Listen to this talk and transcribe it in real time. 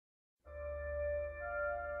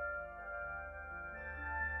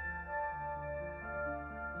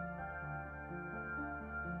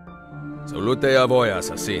Salute a voi,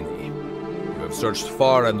 assassini. You have searched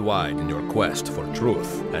far and wide in your quest for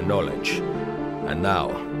truth and knowledge, and now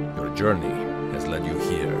your journey has led you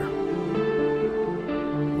here.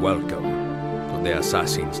 Welcome to the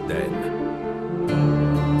Assassin's Den.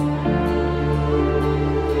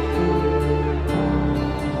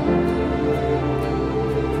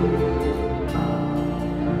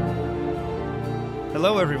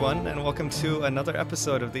 Hello everyone, and welcome to another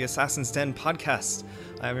episode of the Assassin's Den podcast.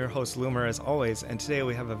 I'm your host Loomer as always, and today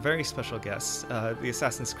we have a very special guest. The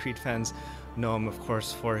Assassin's Creed fans know him, of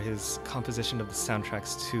course, for his composition of the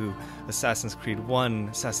soundtracks to Assassin's Creed 1,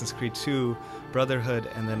 Assassin's Creed 2, Brotherhood,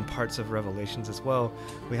 and then parts of Revelations as well.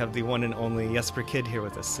 We have the one and only Jesper Kyd here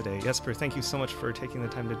with us today. Jesper, thank you so much for taking the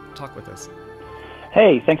time to talk with us.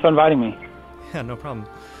 Hey, thanks for inviting me. Yeah, no problem.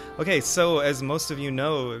 Okay, so as most of you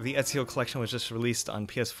know, the Ezio collection was just released on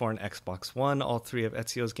PS4 and Xbox One, all three of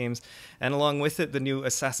Ezio's games, and along with it, the new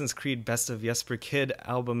Assassin's Creed Best of Jesper Kyd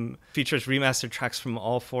album features remastered tracks from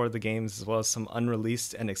all four of the games, as well as some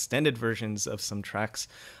unreleased and extended versions of some tracks.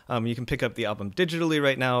 You can pick up the album digitally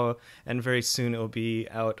right now, and very soon it will be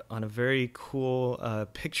out on a very cool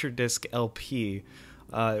picture disc LP.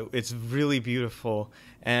 It's really beautiful,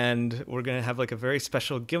 and we're going to have like a very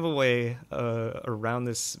special giveaway around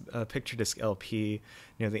this picture disc LP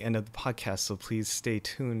near the end of the podcast, so please stay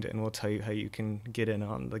tuned and we'll tell you how you can get in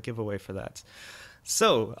on the giveaway for that.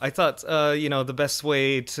 So I thought, the best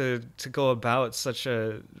way to go about such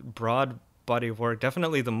a broad body of work,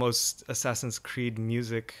 definitely the most Assassin's Creed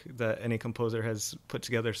music that any composer has put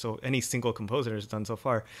together, so any single composer has done so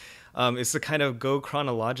far, is to kind of go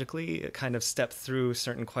chronologically, kind of step through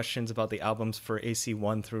certain questions about the albums for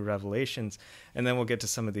AC1 through Revelations, and then we'll get to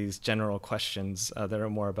some of these general questions that are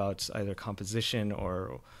more about either composition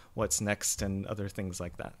or what's next and other things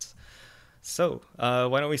like that. So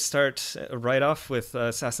why don't we start right off with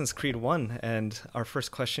Assassin's Creed 1, and our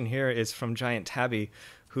first question here is from Giant Tabby,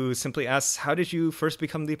 who simply asks, how did you first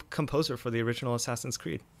become the composer for the original Assassin's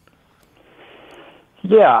Creed?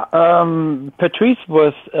 Yeah, Patrice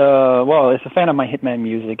was, is a fan of my Hitman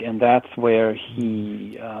music, and that's where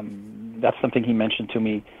that's something he mentioned to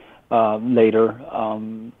me later.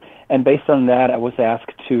 And based on that, I was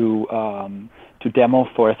asked to demo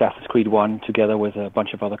for Assassin's Creed 1 together with a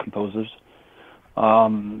bunch of other composers.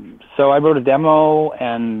 So I wrote a demo,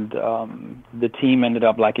 and the team ended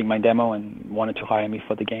up liking my demo and wanted to hire me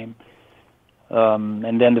for the game.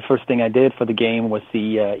 And then the first thing I did for the game was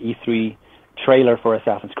the E3 trailer for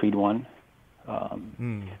Assassin's Creed 1.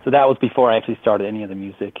 So that was before I actually started any of the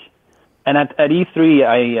music. And at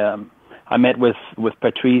E3, I met with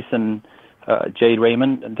Patrice and Jade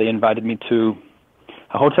Raymond, and they invited me to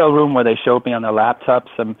a hotel room where they showed me on their laptop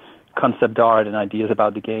some concept art and ideas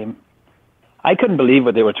about the game. I couldn't believe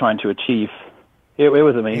what they were trying to achieve. It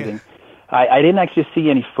was amazing. Yeah. I didn't actually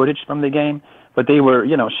see any footage from the game, but they were,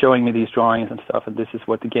 showing me these drawings and stuff, and this is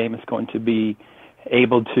what the game is going to be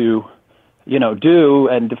able to, do.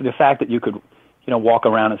 And the fact that you could, walk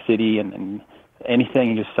around a city and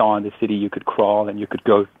anything you saw in the city you could crawl and you could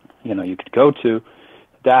go, to.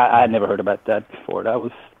 That I had never heard about that before. That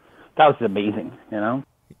was amazing,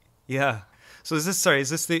 Yeah. So is this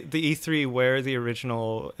the E3 where the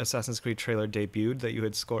original Assassin's Creed trailer debuted that you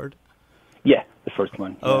had scored? Yeah, the first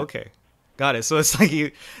one. Yeah. Oh, okay. Got it. So it's like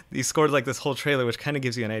you scored like this whole trailer, which kind of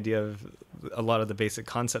gives you an idea of a lot of the basic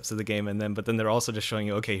concepts of the game, but then they're also just showing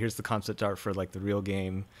you, okay, here's the concept art for like the real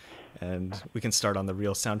game, and we can start on the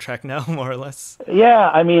real soundtrack now, more or less.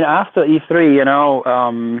 Yeah, I mean, after E3,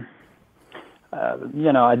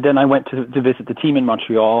 then I went to visit the team in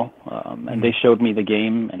Montreal, and they showed me the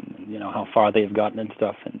game and, how far they've gotten and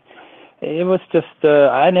stuff. And it was just,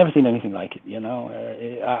 I had never seen anything like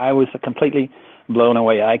it, I was completely blown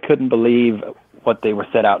away. I couldn't believe what they were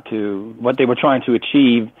what they were trying to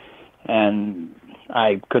achieve, and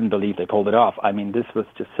I couldn't believe they pulled it off. I mean, this was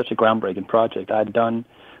just such a groundbreaking project. I'd done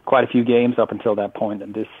quite a few games up until that point,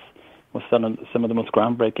 and this was some of the most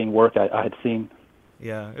groundbreaking work I had seen.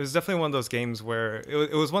 Yeah, it was definitely one of those games where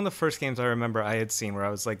it was one of the first games I remember I had seen where I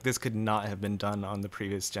was like, this could not have been done on the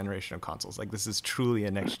previous generation of consoles. Like, this is truly a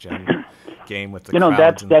next-gen game with the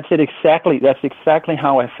crowds. That's it exactly. That's exactly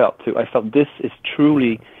how I felt, too. I felt this is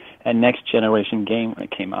truly a next-generation game when it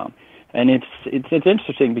came out. And it's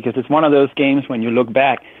interesting because it's one of those games when you look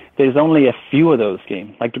back, there's only a few of those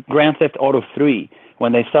games. Like Grand Theft Auto 3,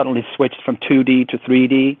 when they suddenly switched from 2D to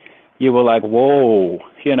 3D, you were like, whoa,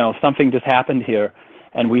 something just happened here.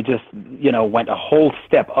 And we just, went a whole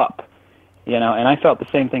step up, and I felt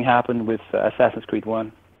the same thing happened with Assassin's Creed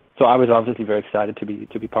 1. So I was obviously very excited to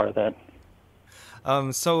be part of that.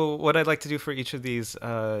 So what I'd like to do for each of these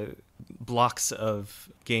blocks of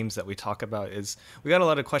games that we talk about is we got a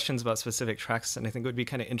lot of questions about specific tracks, and I think it would be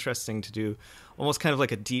kind of interesting to do almost kind of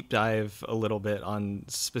like a deep dive a little bit on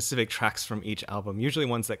specific tracks from each album, usually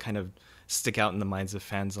ones that kind of stick out in the minds of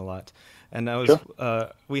fans a lot. And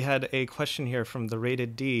we had a question here from the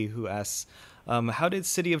Rated D who asks, how did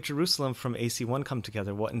City of Jerusalem from AC1 come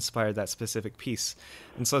together? What inspired that specific piece?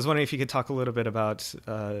 And so I was wondering if you could talk a little bit about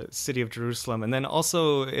City of Jerusalem, and then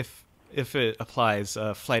also if it applies,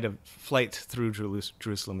 Flight Through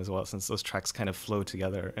Jerusalem as well, since those tracks kind of flow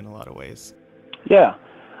together in a lot of ways. Yeah.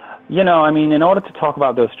 You know, I mean, in order to talk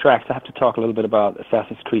about those tracks, I have to talk a little bit about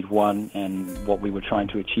Assassin's Creed 1 and what we were trying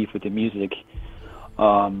to achieve with the music.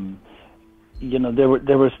 You know,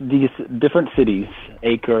 there was these different cities,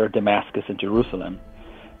 Acre, Damascus, and Jerusalem,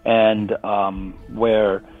 and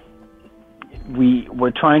where we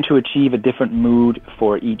were trying to achieve a different mood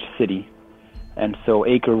for each city. And so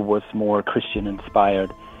Acre was more Christian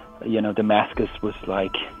inspired. You know, Damascus was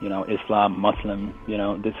like, you know, Islam, Muslim, you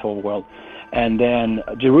know, this whole world. And then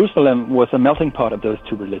Jerusalem was a melting pot of those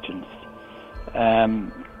two religions.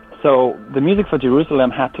 So the music for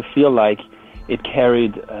Jerusalem had to feel like it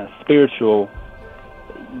carried spiritual,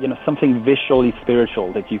 you know, something visually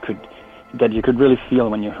spiritual that you could really feel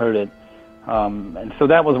when you heard it. And so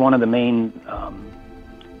that was one of the main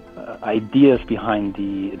ideas behind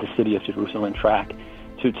the City of Jerusalem track,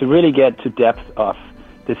 to really get to depth of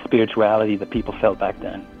the spirituality that people felt back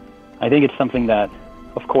then. I think it's something that,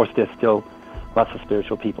 of course, there's still lots of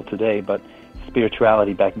spiritual people today, but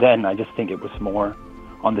spirituality back then, I just think it was more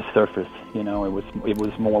on the surface. You know, it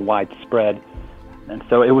was more widespread, and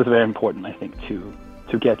so it was very important, I think, to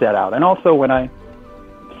get that out. And also, when I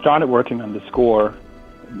started working on the score,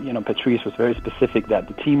 you know, Patrice was very specific that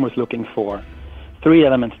the team was looking for 3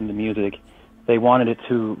 elements in the music. They wanted it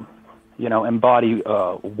to, you know, embody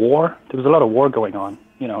war. There was a lot of war going on,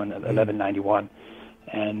 you know, in 1191.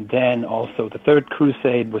 And then also the Third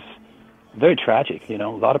Crusade was very tragic, you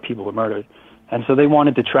know, a lot of people were murdered. And so they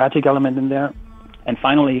wanted the tragic element in there. And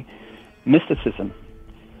finally, mysticism,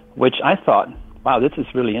 which I thought, wow, this is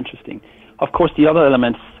really interesting. Of course, the other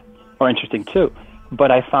elements are interesting too,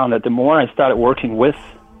 but I found that the more I started working with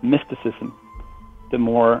mysticism, the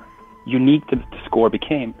more unique the score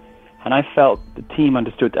became. And I felt the team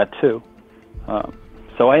understood that too.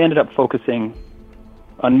 So I ended up focusing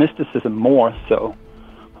on mysticism more so.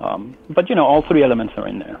 But, you know, all 3 elements are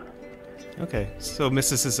in there. Okay, so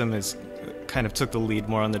mysticism is kind of took the lead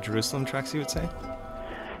more on the Jerusalem tracks, you would say?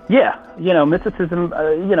 Yeah, you know, mysticism,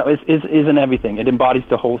 you know, is in everything. It embodies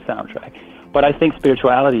the whole soundtrack. But I think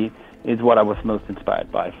spirituality is what I was most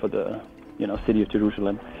inspired by for the, you know, City of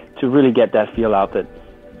Jerusalem, to really get that feel out that,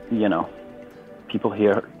 you know, people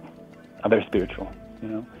here are very spiritual, you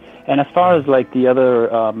know. And as far as like the other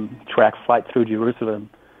track, Flight Through Jerusalem,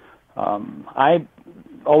 I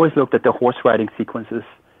always looked at the horse riding sequences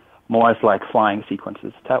more as like flying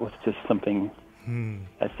sequences. That was just something.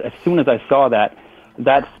 As soon as I saw that,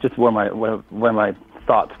 that's just where my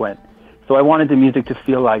thoughts went. So I wanted the music to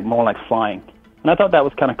feel like more like flying, and I thought that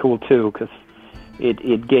was kind of cool too, because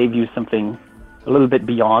it gave you something a little bit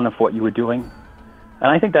beyond of what you were doing. And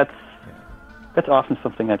I think that's often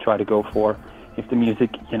something I try to go for. If the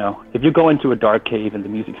music, you know, if you go into a dark cave and the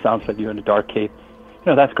music sounds like you're in a dark cave, you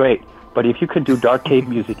know, that's great. But if you could do dark cave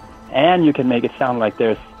music and you can make it sound like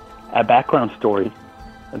there's a background story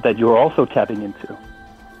that you're also tapping into,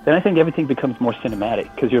 then I think everything becomes more cinematic,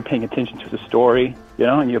 because you're paying attention to the story, you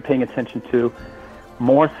know, and you're paying attention to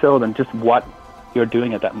more so than just what you're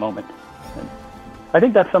doing at that moment. And I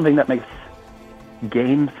think that's something that makes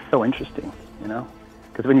games so interesting, you know,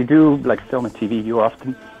 because when you do like film and TV, you're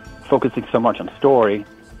often focusing so much on story,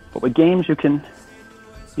 but with games you can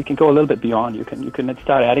go a little bit beyond. You can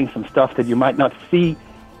start adding some stuff that you might not see,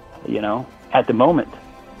 you know, at the moment,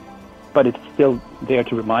 but it's still there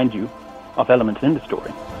to remind you of elements in the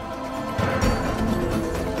story.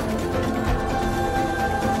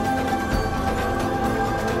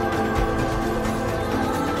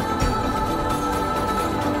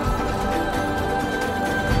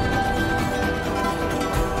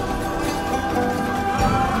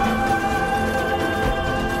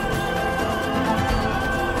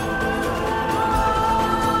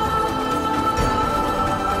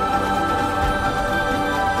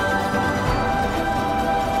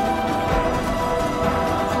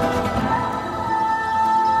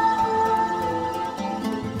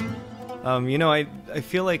 You know, I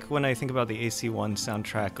feel like when I think about the AC1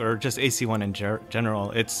 soundtrack, or just AC1 in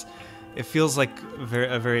general, it's it feels like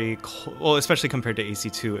a very cold, well, especially compared to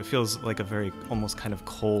AC2, it feels like a very almost kind of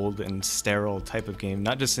cold and sterile type of game,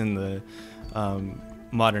 not just in the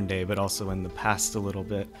modern day, but also in the past a little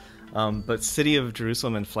bit. But City of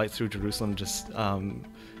Jerusalem and Flight Through Jerusalem just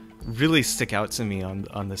really stick out to me on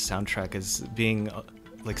the soundtrack as being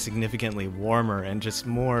like significantly warmer and just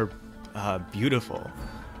more beautiful,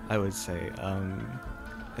 I would say,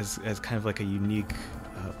 as kind of like a unique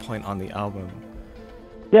point on the album.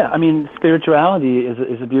 Yeah, I mean, spirituality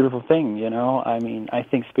is a beautiful thing, you know. I mean, I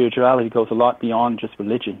think spirituality goes a lot beyond just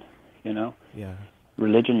religion, you know. Yeah.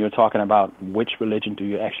 Religion, you're talking about which religion do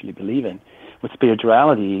you actually believe in. With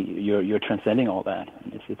spirituality, you're transcending all that.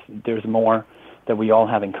 There's more that we all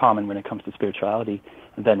have in common when it comes to spirituality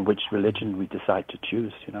than which religion we decide to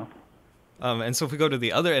choose, you know. And so if we go to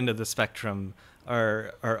the other end of the spectrum,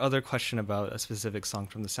 our other question about a specific song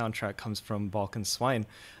from the soundtrack comes from Balkan Swine,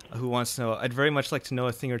 who wants to know, I'd very much like to know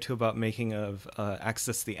a thing or two about making of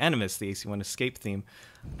Access the Animus, the AC1 Escape theme,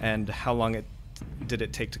 and how long did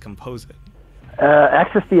it take to compose it?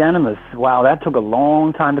 Access the Animus, wow, that took a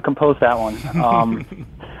long time to compose that one.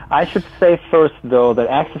 I should say first, though, that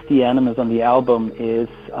Access the Animus on the album is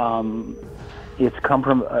it's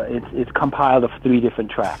compiled of 3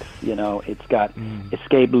 different tracks. You know, it's got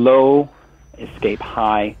Escape Low, Escape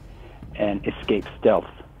High, and Escape Stealth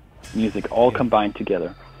music all combined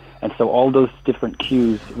together. And so all those different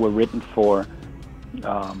cues were written for, you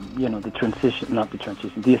know,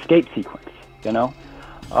 the escape sequence, you know.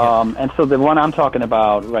 And so the one I'm talking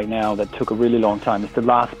about right now that took a really long time is the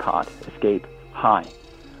last part, Escape High.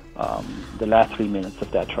 The last 3 minutes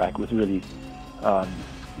of that track was really,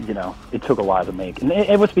 you know, it took a while to make. And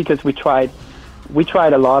it was because we tried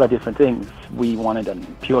a lot of different things. We wanted a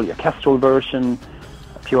purely orchestral version,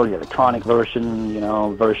 a purely electronic version, you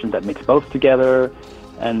know, version that mixed both together.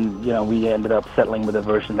 And, you know, we ended up settling with a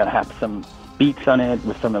version that had some beats on it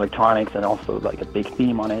with some electronics and also like a big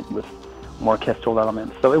theme on it with more orchestral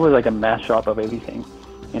elements. So it was like a mashup of everything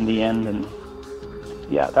in the end. And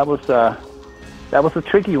yeah, that was a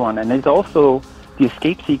tricky one. And it's also the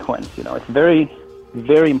escape sequence, you know, it's a very,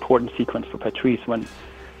 very important sequence for Patrice when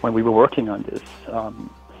we were working on this.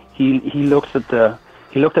 He looked at the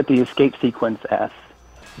escape sequence as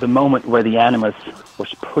the moment where the Animus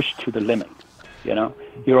was pushed to the limit. You know,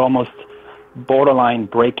 you're almost borderline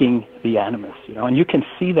breaking the Animus. You know, and you can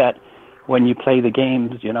see that when you play the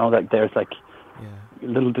games. You know, that there's like a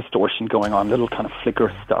little distortion going on, little kind of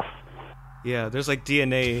flicker stuff. Yeah, there's like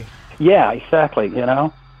DNA. Yeah, exactly. You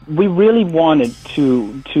know, we really wanted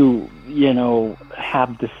to you know,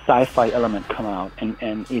 have the sci-fi element come out,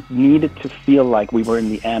 and it needed to feel like we were in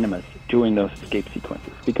the Animus doing those escape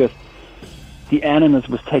sequences, because the Animus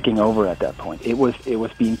was taking over at that point. It was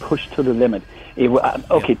being pushed to the limit.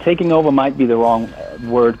 Taking over might be the wrong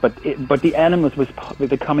word, but the Animus was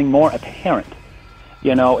becoming more apparent.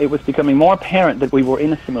 You know, it was becoming more apparent that we were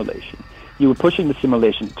in a simulation. You were pushing the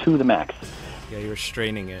simulation to the max. Yeah, you were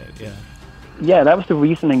straining it. Yeah. Yeah, that was the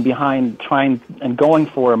reasoning behind trying and going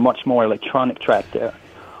for a much more electronic track there.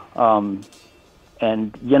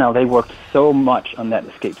 And, you know, they worked so much on that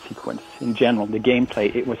escape sequence. In general, the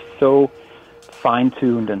gameplay, it was so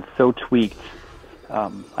fine-tuned and so tweaked.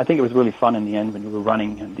 I think it was really fun in the end when we were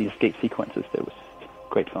running the escape sequences. It was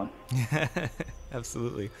great fun.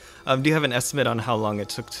 Absolutely. Do you have an estimate on how long it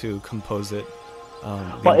took to compose it?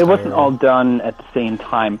 Well, it wasn't all done at the same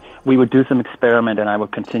time. We would do some experiment, and I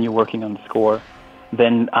would continue working on the score.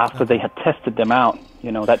 Then after they had tested them out,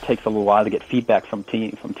 you know, that takes a little while to get feedback from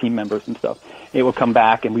team members and stuff. It would come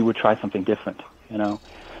back, and we would try something different, you know.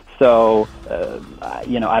 So,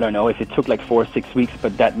 you know, I don't know if it took like 4 or 6 weeks,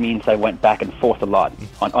 but that means I went back and forth a lot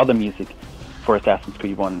on other music for Assassin's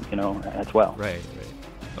Creed 1, you know, as well. Right.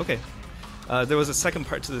 Okay. There was a second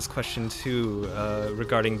part to this question, too,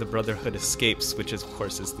 regarding the Brotherhood Escapes, which, of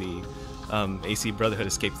course, is the AC Brotherhood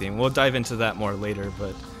Escape theme. We'll dive into that more later,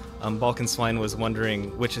 but Balkan Swine was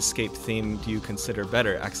wondering, which escape theme do you consider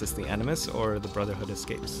better, Access the Animus or the Brotherhood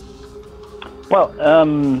Escapes? Well,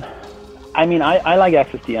 I mean, I like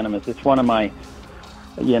Access the Animus. It's one of my,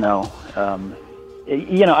 you know,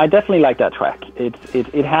 I definitely like that track.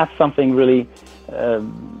 It has something really,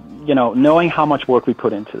 you know, knowing how much work we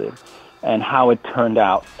put into it and how it turned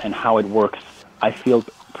out and how it works, I feel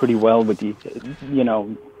pretty well with the, you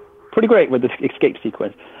know, pretty great with the escape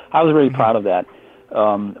sequence. I was really proud of that.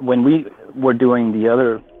 When we were doing the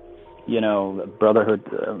other, you know, Brotherhood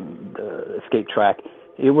escape track,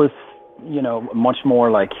 it was, you know, much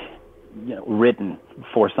more like, you know, written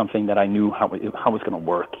for something that I knew how it was going to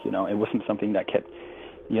work. You know, it wasn't something that kept,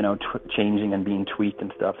 you know, changing and being tweaked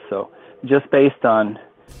and stuff. So just based on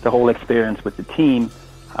the whole experience with the team,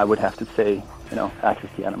 I would have to say, Access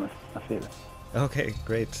the Animus, my favorite. Okay,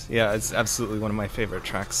 great. Yeah, it's absolutely one of my favorite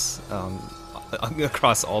tracks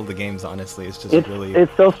across all the games, honestly. It's just really...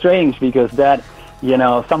 It's so strange because that,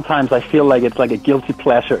 sometimes I feel like it's like a guilty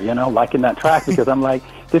pleasure, liking that track, because I'm like,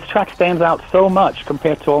 this track stands out so much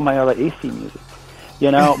compared to all my other AC music,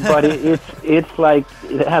 but it's like,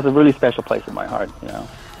 it has a really special place in my heart, Yeah.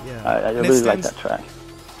 I really like that track.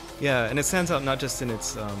 Yeah, and it stands out not just in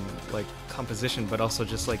its like composition, but also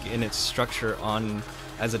just like in its structure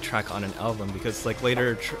as a track on an album, because like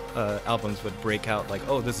later albums would break out like,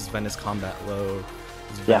 oh, this is Venice Combat Low,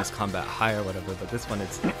 this is Venice Combat High or whatever, but this one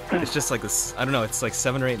it's just like this, I don't know, it's like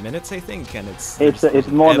 7 or 8 minutes, I think, and it's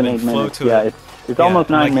more than 8 minutes. Yeah, it's almost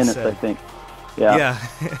 9 minutes, I think. Yeah.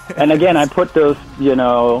 And again, I put those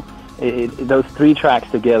those 3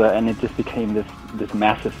 tracks together, and it just became this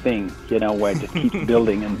massive thing, where it just keeps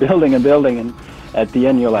building and building and building, and at the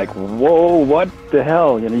end you're like, whoa, what the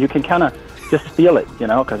hell? You can kind of just feel it,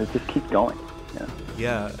 because it just keeps going.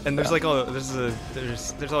 Yeah, and there's like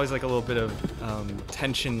there's always like a little bit of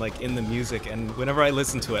tension like in the music, and whenever I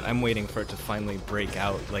listen to it, I'm waiting for it to finally break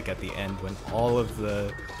out, like at the end when all of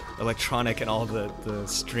the electronic and all the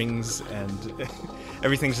strings and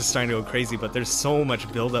everything's just starting to go crazy. But there's so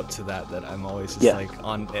much build up to that I'm always just like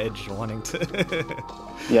on edge, wanting to.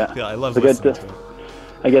 Yeah, I love listening to it.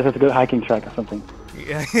 I guess it's a good hiking track or something.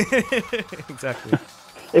 Yeah, exactly.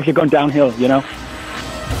 If you're going downhill,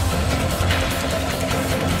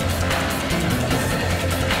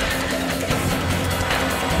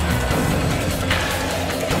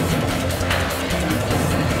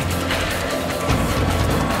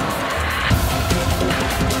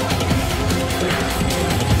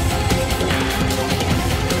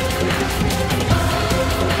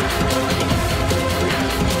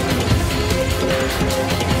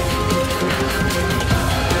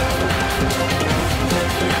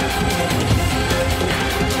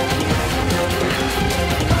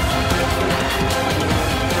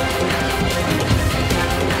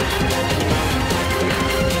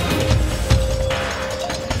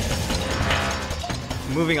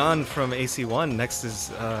 Moving on from AC1, next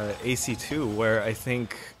is AC2, where I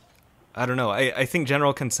think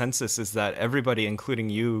general consensus is that everybody, including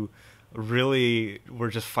you, really were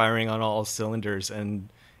just firing on all cylinders and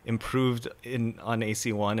improved on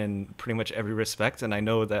AC1 in pretty much every respect. And I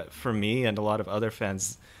know that for me and a lot of other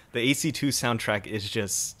fans, the AC2 soundtrack is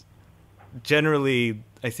just generally,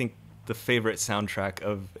 I think, the favorite soundtrack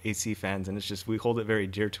of AC fans, and it's just, we hold it very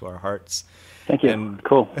dear to our hearts. Thank you. And,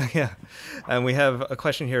 cool. Yeah. And we have a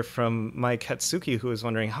question here from Mike Hatsuki, who is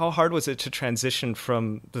wondering, how hard was it to transition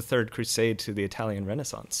from the Third Crusade to the Italian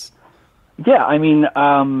Renaissance? Yeah, I mean,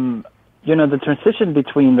 the transition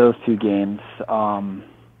between those two games,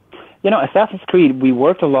 Assassin's Creed, we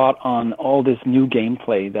worked a lot on all this new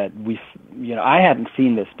gameplay that I hadn't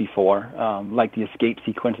seen this before, like the escape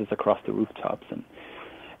sequences across the rooftops. And,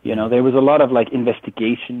 there was a lot of like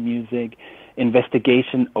investigation music,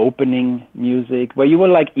 investigation opening music, where you were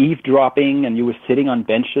like eavesdropping and you were sitting on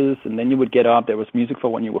benches, and then you would get up. There was music for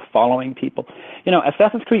when you were following people.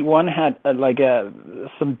 Assassin's Creed 1 had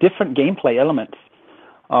some different gameplay elements.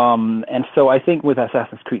 And so I think with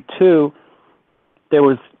Assassin's Creed 2, there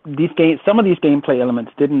was some of these gameplay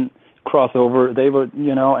elements didn't cross over. They were,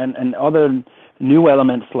 and other new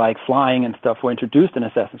elements like flying and stuff were introduced in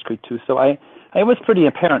Assassin's Creed 2. So it was pretty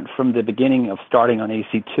apparent from the beginning of starting on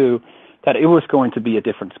AC2 that it was going to be a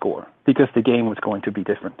different score, because the game was going to be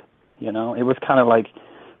different. It was kind of like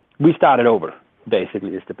we started over,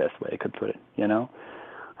 basically, is the best way I could put it,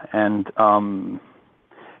 And,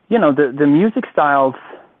 the music styles,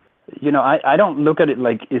 I don't look at it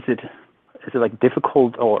like, is it like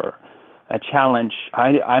difficult or a challenge?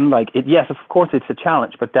 I'm like, yes, of course it's a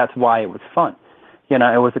challenge, but that's why it was fun. It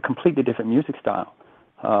was a completely different music style.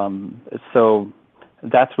 So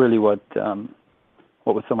that's really what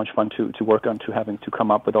was so much fun to work on, to having to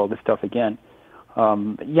come up with all this stuff again.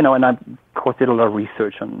 And I, of course, did a lot of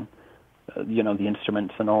research on, the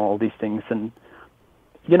instruments and all these things. And,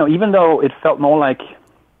 even though it felt more like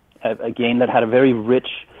a game that had a very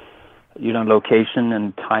rich, location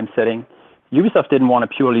and time setting, Ubisoft didn't want a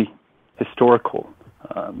purely historical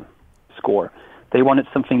score. They wanted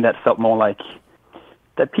something that felt more like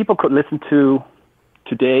that people could listen to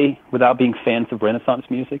today without being fans of Renaissance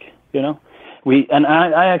music, And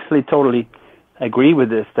I actually totally agree with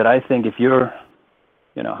this, that I think if you're,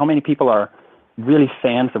 how many people are really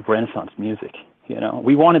fans of Renaissance music?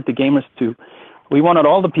 We wanted the gamers we wanted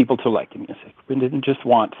all the people to like the music. We didn't just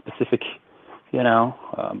want specific,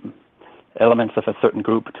 elements of a certain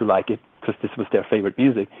group to like it because this was their favorite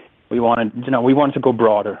music. We wanted to go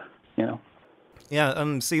broader,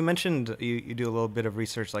 Yeah, so you mentioned you do a little bit of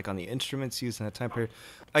research like on the instruments used in that time period.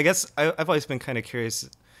 I guess I've always been kind of curious.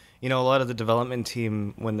 You know, a lot of the development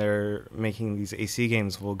team, when they're making these AC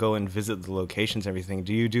games, will go and visit the locations and everything.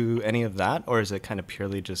 Do you do any of that, or is it kind of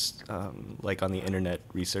purely just like on the internet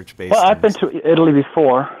research based? Well, I've been to Italy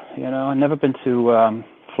before. You know, I've never been to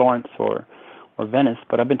Florence or Venice,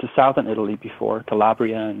 but I've been to southern Italy before,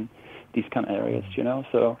 Calabria and these kind of areas. You know,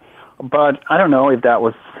 so, but I don't know if that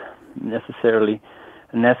was necessarily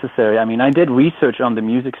necessary. I mean, I did research on the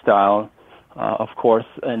music style, of course,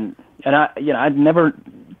 and I'd never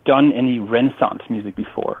done any Renaissance music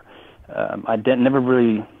before. Never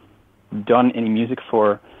really done any music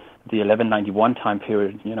for the 1191 time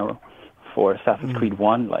period, you know, for Assassin's Creed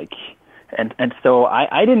 1, like, and so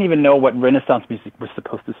I didn't even know what Renaissance music was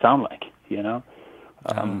supposed to sound like, you know,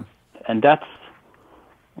 and that's,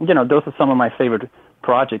 you know, those are some of my favorite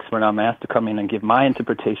projects when I'm asked to come in and give my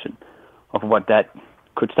interpretation of what that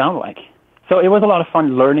could sound like. So it was a lot of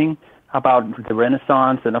fun learning about the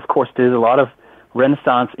Renaissance, and of course there's a lot of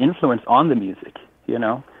Renaissance influence on the music, you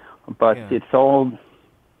know, but it's all,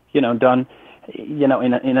 you know, done, you know,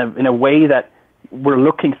 in a way that we're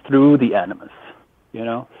looking through the Animus, you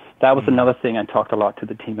know. That was another thing I talked a lot to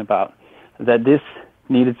the team about, that this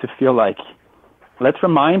needed to feel like, let's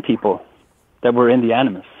remind people that we're in the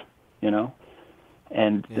Animus, you know.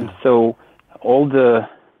 And so all the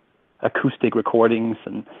acoustic recordings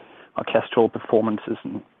and orchestral performances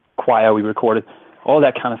and choir we recorded, all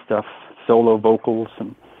that kind of stuff, solo vocals,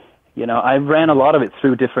 and, you know, I ran a lot of it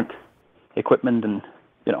through different equipment and,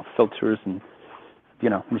 you know, filters and, you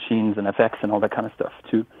know, machines and effects and all that kind of stuff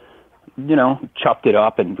to, you know, chopped it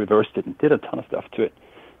up and reversed it and did a ton of stuff to it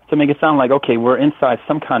to make it sound like, okay, we're inside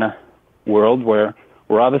some kind of world where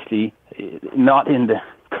we're obviously not in the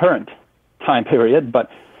current time period, but,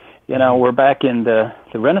 you know, we're back in the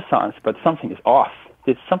Renaissance, but something is off.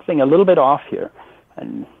 It's something a little bit off here,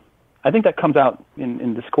 and I think that comes out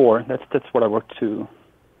in the score. That's what I worked to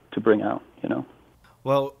bring out, you know.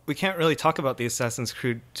 Well, we can't really talk about the Assassin's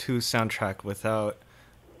Creed 2 soundtrack without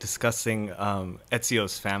discussing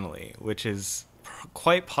Ezio's Family, which is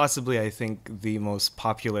quite possibly, I think, the most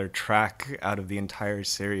popular track out of the entire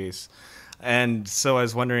series. And so I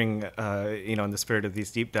was wondering, you know, in the spirit of these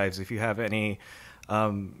deep dives, if you have any,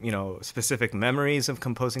 you know, specific memories of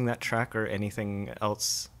composing that track or anything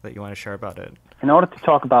else that you want to share about it. In order to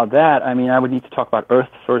talk about that, I mean, I would need to talk about Earth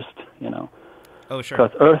first, you know. Oh, sure.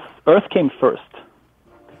 Because Earth came first.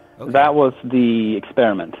 Okay. That was the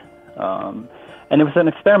experiment. And it was an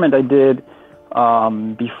experiment I did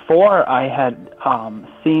before I had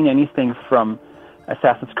seen anything from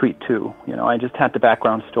Assassin's Creed 2. You know, I just had the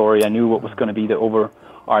background story. I knew what was going to be the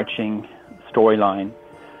overarching storyline.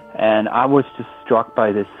 And I was just struck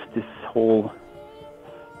by this whole,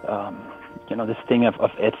 you know, this thing of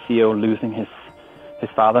Ezio losing his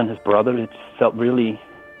father and his brother. It felt really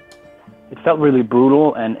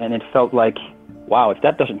brutal, and it felt like, wow, if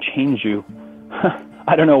that doesn't change you,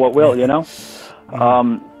 I don't know what will, you know?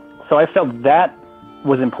 So I felt that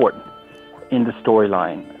was important in the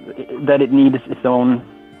storyline, that it needed its own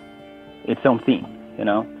theme, you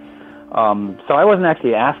know? So I wasn't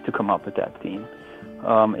actually asked to come up with that theme.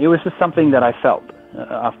 It was just something that I felt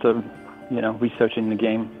after, you know, researching the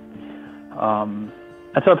game.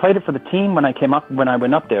 And so I played it for the team when I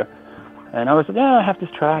went up there. And I was like, yeah, I have this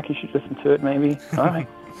track, you should listen to it maybe. All right.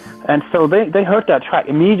 And so they heard that track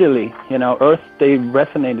immediately, you know, Earth, they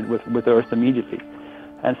resonated with Earth immediately.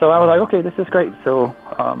 And so I was like, okay, this is great. So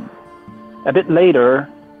a bit later,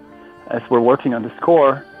 as we're working on the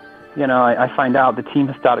score, you know, I find out the team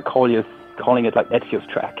has started calling it like Ezio's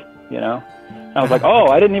track, you know. And I was like, oh,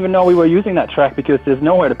 I didn't even know we were using that track because there's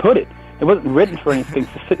nowhere to put it. It wasn't written for anything,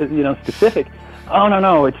 you know, specific. Oh,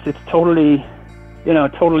 no, it's totally, you know,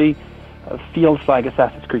 feels like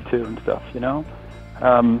Assassin's Creed 2 and stuff, you know.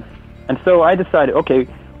 And so I decided, okay,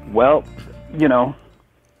 well, you know,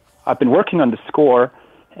 I've been working on the score,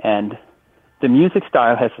 and the music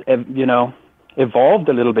style has, you know, evolved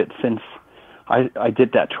a little bit since I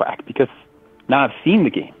did that track, because now I've seen the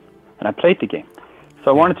game and I played the game. So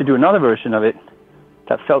I wanted to do another version of it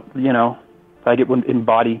that felt, you know, like it would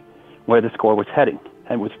embody where the score was heading,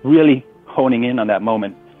 and was really honing in on that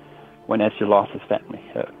moment when Ezio lost his family,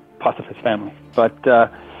 part of his family. But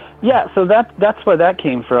yeah, so that's where that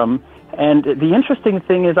came from. And the interesting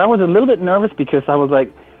thing is I was a little bit nervous because I was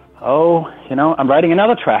like, oh, you know, I'm writing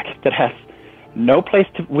another track that has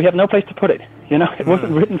we have no place to put it. You know, it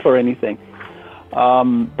wasn't written for anything.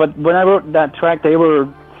 But when I wrote that track, they were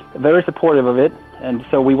very supportive of it. And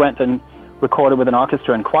so we went and recorded with an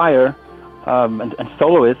orchestra and choir and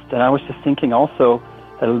soloist. And I was just thinking also,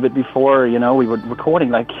 a little bit before, we were recording,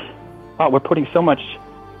 like, wow, we're putting so much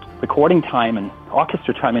recording time and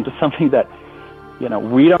orchestra time into something that,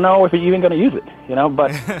 we don't know if we're even going to use it,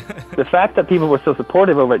 but the fact that people were so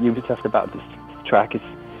supportive of what you just about this track is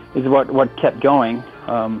what kept going.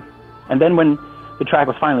 And then when the track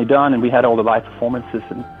was finally done and we had all the live performances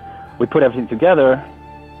and we put everything together,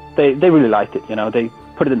 they really liked it, they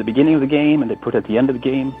put it in the beginning of the game and they put it at the end of the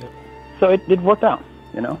game. Yep. So it worked out,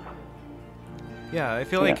 Yeah, I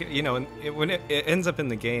feel like, when it ends up in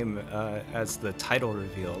the game as the title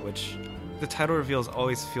reveal, which the title reveals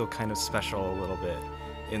always feel kind of special a little bit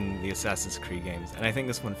in the Assassin's Creed games, and I think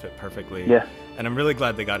this one fit perfectly. Yeah. And I'm really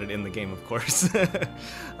glad they got it in the game, of course.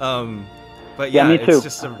 But yeah, me too. It's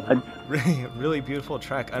just a really beautiful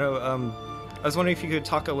track. I know. I was wondering if you could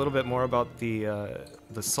talk a little bit more about the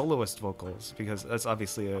soloist vocals, because that's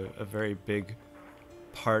obviously a very big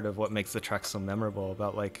part of what makes the track so memorable,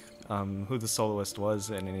 about like who the soloist was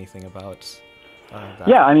and anything about that.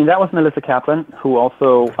 Yeah, I mean, that was Melissa Kaplan, who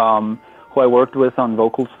also who I worked with on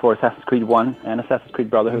vocals for Assassin's Creed 1 and Assassin's Creed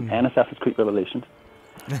Brotherhood and Assassin's Creed Revelations.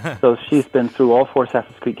 So she's been through all 4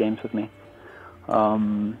 Assassin's Creed games with me.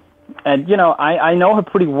 And I know her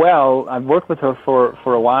pretty well. I've worked with her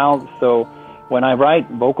for a while, so when I write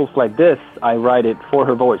vocals like this, I write it for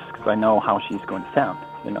her voice because I know how she's going to sound,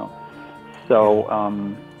 So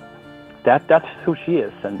that's who she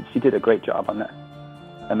is, and she did a great job on that.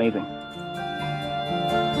 Amazing.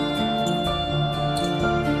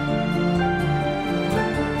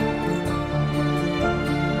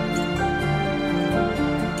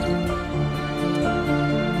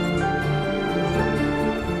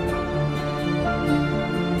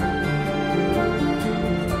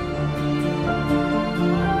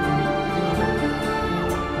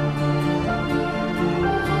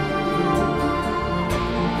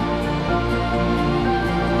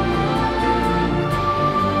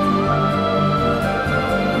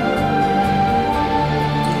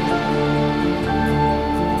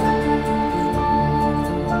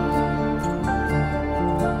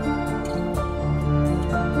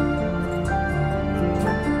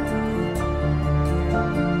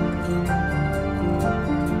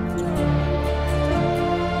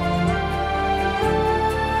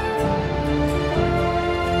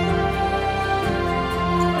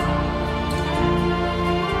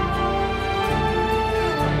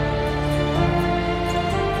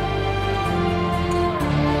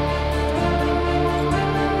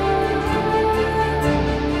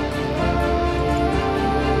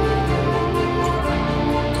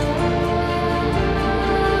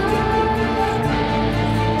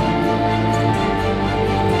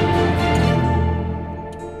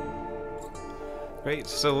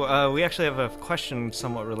 So we actually have a question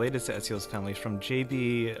somewhat related to Ezio's family from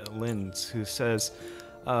JB Linds, who says,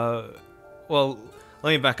 well,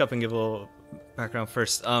 let me back up and give a little background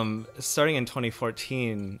first. Starting in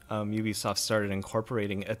 2014, Ubisoft started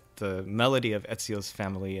incorporating the melody of Ezio's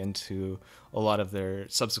family into a lot of their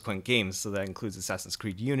subsequent games. So that includes Assassin's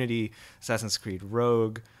Creed Unity, Assassin's Creed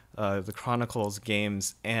Rogue, the Chronicles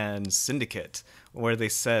games, and Syndicate, where they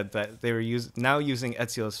said that they were now using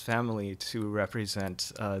Ezio's family to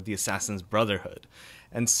represent the Assassin's Brotherhood.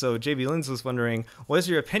 And so JB Linds was wondering, what is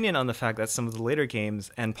your opinion on the fact that some of the later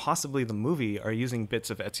games, and possibly the movie, are using bits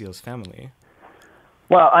of Ezio's family?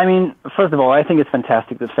 Well, I mean, first of all, I think it's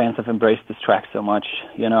fantastic that fans have embraced this track so much.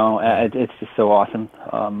 It's just so awesome.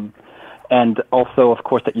 And also, of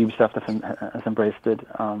course, that Ubisoft has embraced it.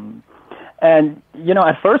 And,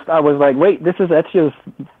 at first I was like, wait, this is Ezio's,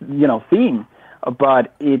 theme.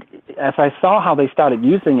 But as I saw how they started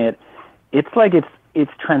using it, it's like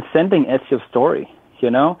it's transcending Ezio's story,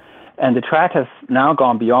 And the track has now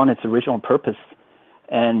gone beyond its original purpose.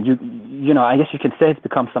 And, I guess you can say it's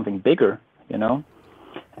become something bigger,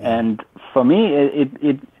 And for me,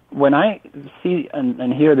 when I see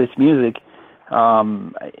and hear this music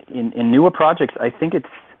in newer projects, I think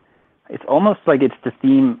it's almost like it's the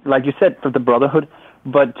theme, like you said, for the Brotherhood.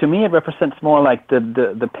 But to me, it represents more like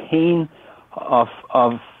the pain of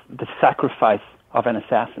the sacrifice of an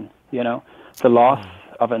assassin. The loss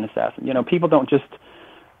of an assassin. People don't just,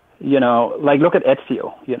 like look at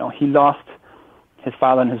Ezio. He lost his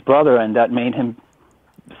father and his brother, and that made him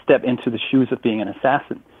step into the shoes of being an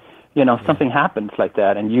assassin. Something happens like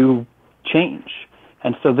that, and you change.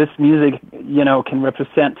 And so this music, can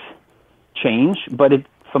represent change, but it,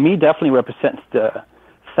 for me, definitely represents the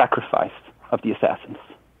sacrifice of the assassins.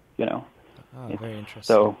 Oh, very interesting.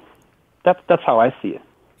 So that's how I see it.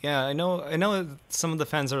 Yeah, I know. Some of the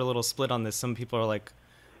fans are a little split on this. Some people are like,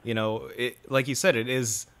 like you said, it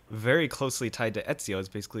is very closely tied to Ezio. It's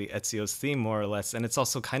basically Ezio's theme, more or less, and it's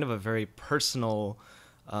also kind of a very personal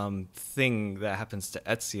thing that happens to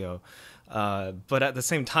Ezio. But at the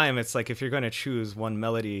same time, it's like if you're going to choose one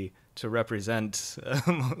melody to represent,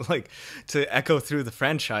 like to echo through the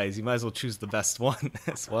franchise, you might as well choose the best one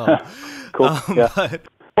as well. Cool.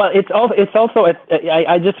 Well, it's also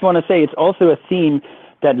I just want to say it's also a theme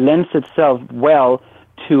that lends itself well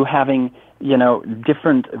to having, you know,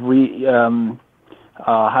 different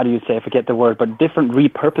how do you say, I forget the word, but different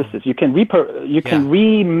repurposes. You can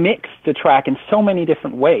remix the track in so many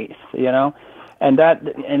different ways, you know, and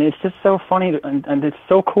it's just so funny and it's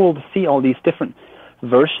so cool to see all these different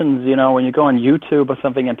versions, you know, when you go on YouTube or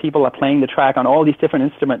something and people are playing the track on all these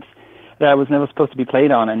different instruments that was never supposed to be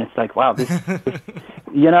played on, and it's like, wow, this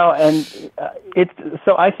you know, and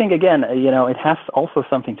so I think again, you know, it has also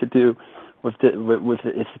something to do with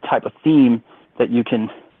it's the type of theme that you can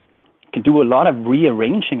do a lot of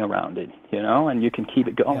rearranging around it, you know, and you can keep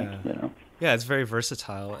it going, you know. Yeah, it's very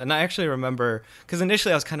versatile. And I actually remember, because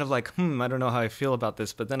initially I was kind of like, I don't know how I feel about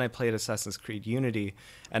this, but then I played Assassin's Creed Unity,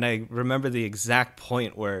 and I remember the exact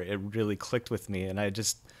point where it really clicked with me, and I had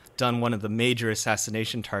just done one of the major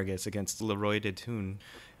assassination targets against Leroy de Thun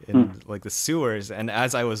in like the sewers, and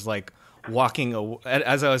as I was like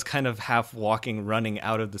as I was kind of half walking, running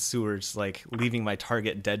out of the sewers, like leaving my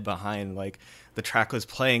target dead behind, like the track was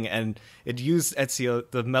playing, and it used Ezio,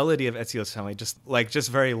 the melody of Ezio's family, just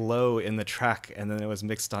very low in the track, and then it was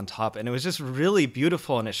mixed on top, and it was just really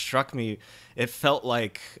beautiful, and it struck me. It felt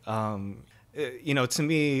like, you know, to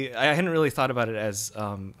me, I hadn't really thought about it as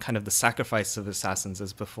kind of the sacrifice of assassins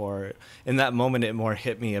as before. In that moment, it more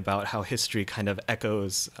hit me about how history kind of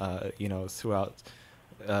echoes, you know, throughout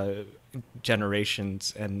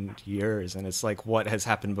generations and years, and it's like what has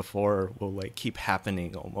happened before will like keep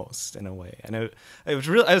happening almost in a way, and it was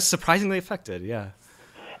really, I was surprisingly affected.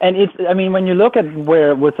 And it's, I mean, when you look at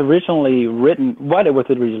where it was originally written, what it was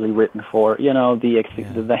originally written for, you know, the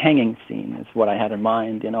hanging scene is what I had in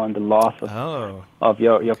mind, you know, and the loss of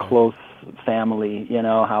your close family, you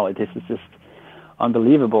know, how this is just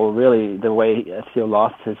unbelievable, really, the way Ezio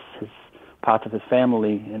lost his parts of his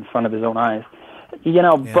family in front of his own eyes. You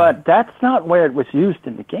know, but that's not where it was used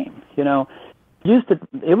in the game. You know,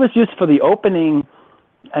 it was used for the opening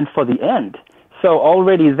and for the end. So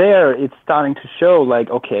already there, it's starting to show like,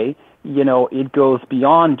 okay, you know, it goes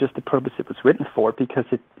beyond just the purpose it was written for, because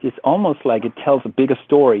it's almost like it tells a bigger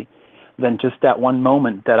story than just that one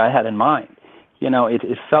moment that I had in mind. You know, it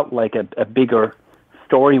felt like a bigger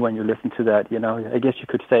story when you listen to that. You know, I guess you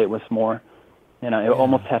could say it was more, you know, it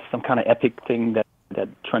almost has some kind of epic thing that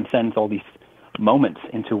transcends all these moments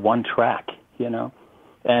into one track, you know,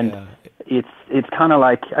 and it's kind of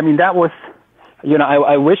like, I mean, that was, you know,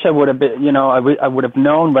 I wish I would have been, you know, I would have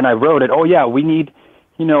known when I wrote it, oh yeah, we need,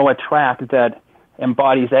 you know, a track that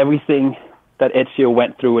embodies everything that Ezio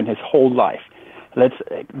went through in his whole life. Let's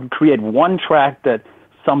create one track that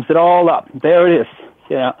sums it all up. There it is,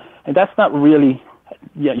 you know, and that's not really,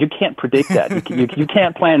 yeah, you can't predict that. you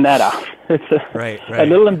can't plan that out. It's a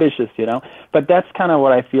little ambitious, you know, but that's kind of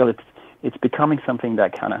what I feel. It's becoming something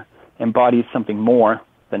that kind of embodies something more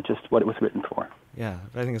than just what it was written for. Yeah,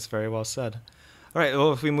 I think it's very well said. All right,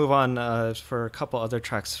 well, if we move on for a couple other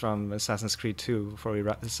tracks from Assassin's Creed 2 before we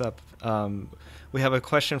wrap this up, we have a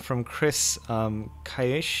question from Chris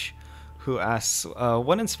Kaish, who asks,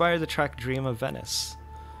 what inspired the track Dream of Venice?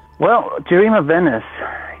 Well, Dream of Venice,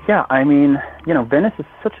 yeah, I mean, you know, Venice is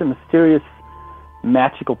such a mysterious,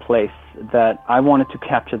 magical place that I wanted to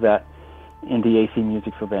capture that in the AC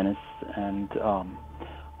music for Venice. And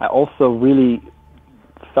I also really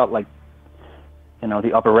felt like, you know,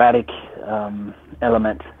 the operatic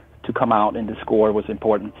element to come out in the score was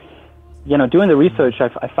important. You know, doing the research,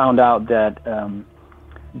 I found out that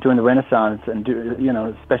during the Renaissance and, you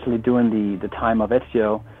know, especially during the time of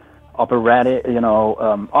Ezio, operatic, you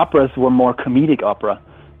know, operas were more comedic opera,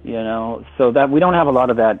 you know, so that we don't have a lot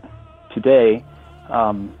of that today.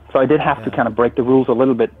 So I did have to kind of break the rules a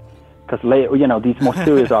little bit, because later, you know, these more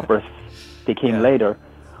serious operas, they came later.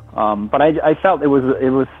 But I felt it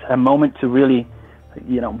was a moment to really,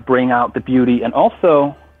 you know, bring out the beauty. And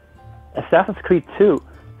also, Assassin's Creed 2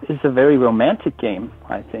 is a very romantic game,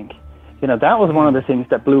 I think. You know, that was one of the things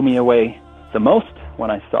that blew me away the most when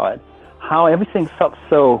I saw it. How everything felt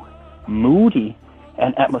so moody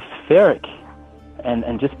and atmospheric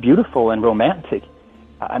and just beautiful and romantic.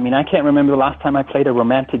 I mean, I can't remember the last time I played a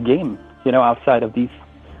romantic game, you know, outside of these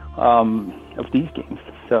games.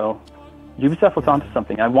 So Ubisoft was onto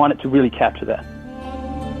something. I wanted to really capture that.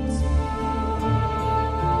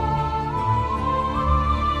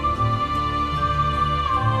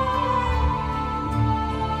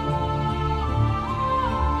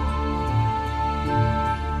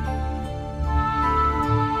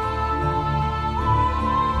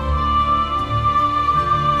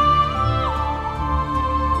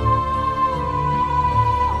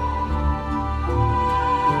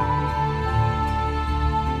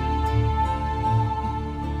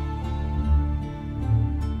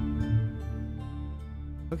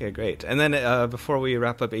 Okay, great. And then before we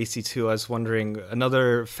wrap up AC2, I was wondering,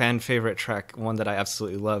 another fan favorite track, one that I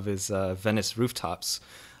absolutely love, is Venice Rooftops,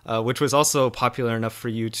 which was also popular enough for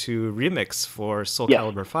you to remix for Soul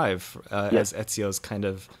Calibur 5 as Ezio's kind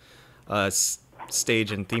of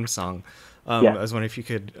stage and theme song. I was wondering if you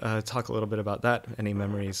could talk a little bit about that, any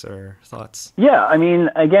memories or thoughts? Yeah, I mean,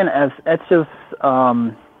 again, as Ezio's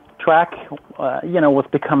track, was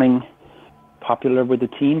becoming popular with the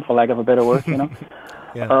team, for lack of a better word,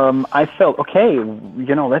 I felt, okay,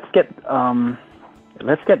 let's get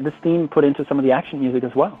this theme put into some of the action music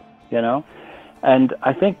as well, And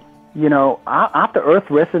I think, after Earth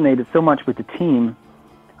resonated so much with the team,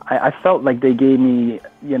 I felt like they gave me,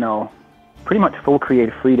 pretty much full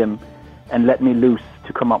creative freedom and let me loose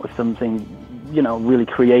to come up with something, really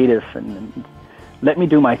creative and let me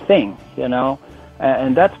do my thing,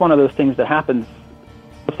 And that's one of those things that happens,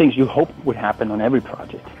 things you hope would happen on every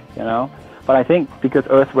project, But I think because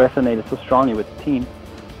Earth resonated so strongly with the team,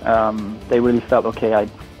 they really felt, okay,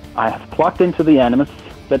 I have plugged into the Animus,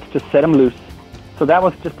 let's just set them loose. So that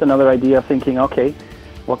was just another idea of thinking, okay,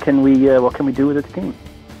 what can we do with this team?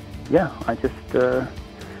 Yeah, I just,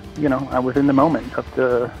 I was in the moment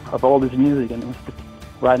of all this music, and it was just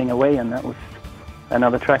riding away, and that was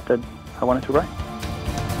another track that I wanted to write.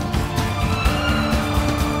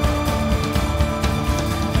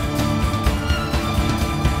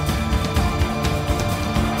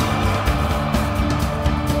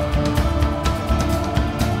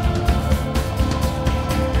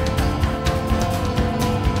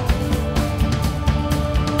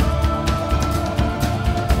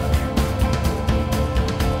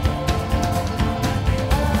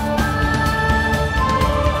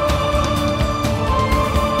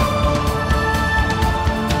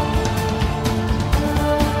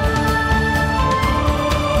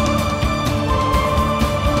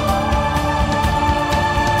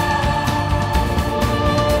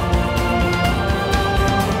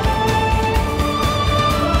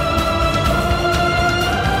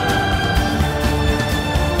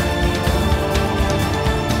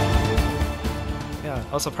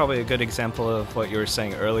 Also probably a good example of what you were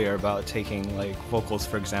saying earlier about taking like vocals,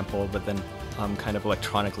 for example, but then kind of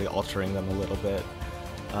electronically altering them a little bit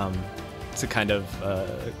to kind of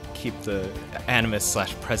keep the Animus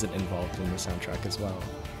 / present involved in the soundtrack as well.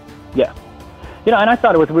 Yeah. And I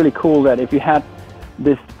thought it was really cool that if you had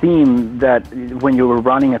this theme that when you were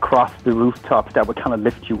running across the rooftops that would kind of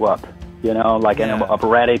lift you up, like an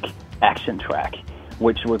operatic action track,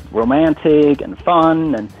 which was romantic and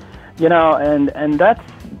fun and and that's,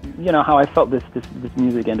 how I felt this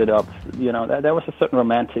music ended up. There was a certain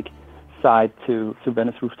romantic side to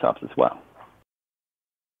Venice Rooftops as well.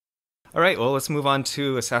 All right, well, let's move on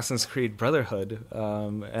to Assassin's Creed Brotherhood.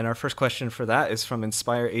 And our first question for that is from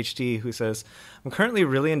Inspire HD, who says, I'm currently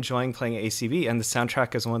really enjoying playing ACB, and the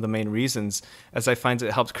soundtrack is one of the main reasons, as I find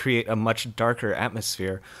it helps create a much darker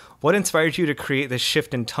atmosphere. What inspired you to create this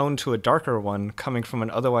shift in tone to a darker one, coming from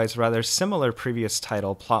an otherwise rather similar previous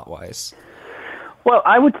title plot-wise? Well,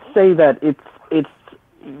 I would say that it's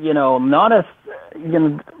not as,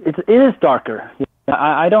 it is darker.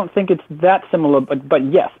 I don't think it's that similar, but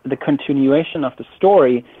yes, the continuation of the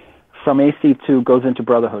story from AC2 goes into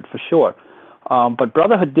Brotherhood for sure. But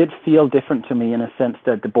Brotherhood did feel different to me in a sense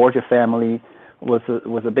that the Borgia family was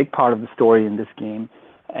a big part of the story in this game,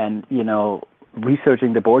 and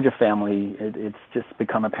researching the Borgia family, it's just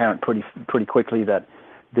become apparent pretty quickly that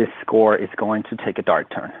this score is going to take a dark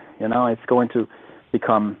turn. It's going to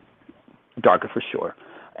become darker for sure.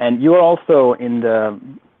 And you're also in the,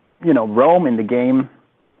 Rome in the game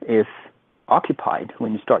is occupied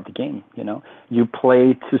when you start the game. You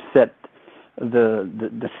play to set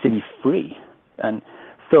the city free, and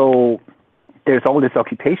so there's all this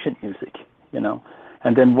occupation music,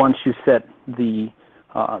 and then once you set the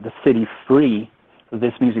city free,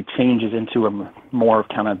 this music changes into a more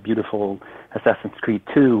kind of beautiful Assassin's Creed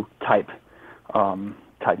 2 type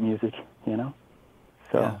music,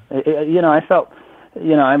 So, yeah. I felt,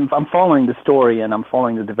 I'm following the story and I'm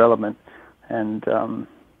following the development and,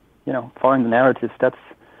 following the narratives.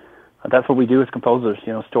 That's what we do as composers.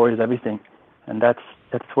 Story is everything, and that's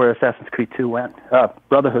where Assassin's Creed 2 went.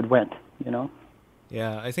 Brotherhood went.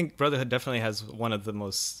 Yeah, I think Brotherhood definitely has one of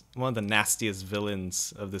the nastiest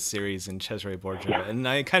villains of the series in Cesare Borgia, and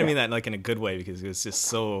I kind of mean that like in a good way because it was just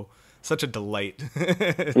such a delight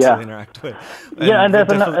to interact with. And there's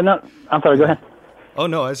another. I'm sorry. Go ahead. Oh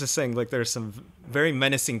no, I was just saying like there's some very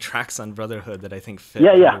menacing tracks on Brotherhood that I think fit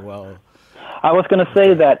very well. I was going to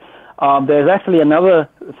say that there's actually another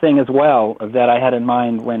thing as well that I had in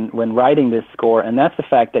mind when writing this score, and that's the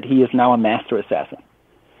fact that he is now a master assassin.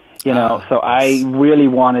 So I really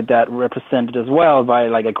wanted that represented as well by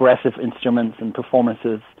like aggressive instruments and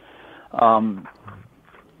performances.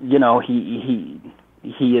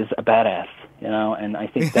 He is a badass, and I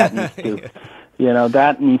think that needs to,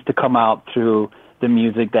 that needs to come out through the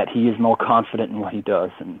music, that he is more confident in what he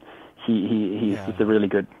does, and he's a really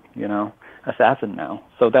good, assassin now.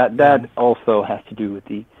 So that also has to do with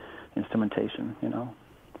the instrumentation,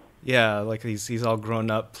 Yeah, like he's all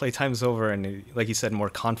grown up. Playtime's over, and like you said, more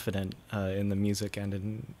confident in the music and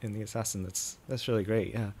in the assassin. That's really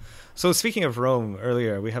great. Yeah. So speaking of Rome,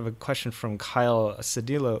 earlier we have a question from Kyle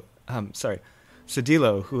Cedillo,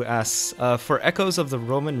 who asks, for echoes of the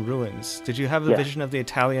Roman ruins, did you have a vision of the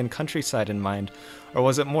Italian countryside in mind, or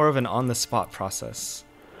was it more of an on-the-spot process?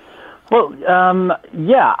 Well,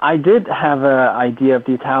 I did have an idea of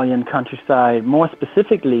the Italian countryside. More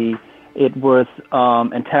specifically, it was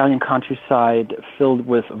Italian countryside filled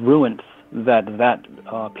with ruins that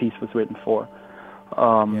piece was written for.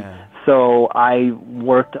 So I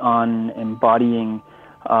worked on embodying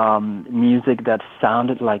music that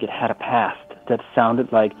sounded like it had a past, that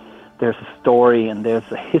sounded like there's a story and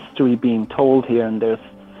there's a history being told here, and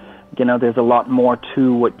there's a lot more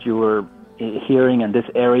to what you were hearing in this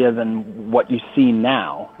area than what you see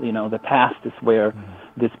now. The past is where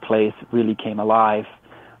this place really came alive.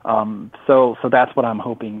 So that's what I'm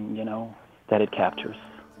hoping, that it captures.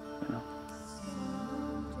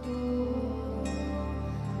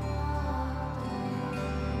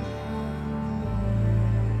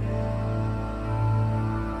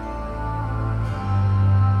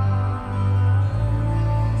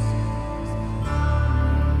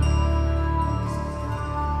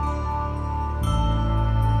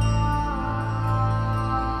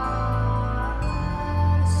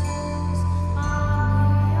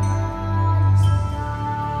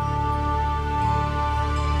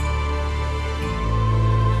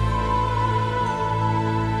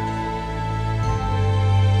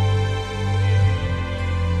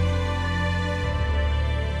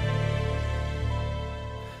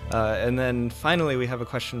 And then finally, we have a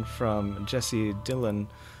question from Jesse Dillon,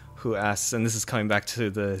 who asks, and this is coming back to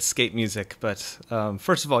the escape music, but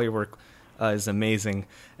first of all, your work is amazing.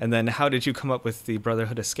 And then how did you come up with the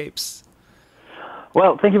Brotherhood Escapes?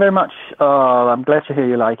 Well, thank you very much. I'm glad to hear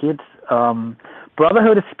you like it.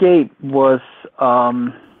 Brotherhood Escape was,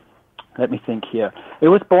 let me think here. It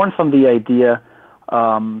was born from the idea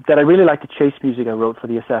that I really liked the chase music I wrote for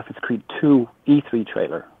the Assassin's Creed 2 E3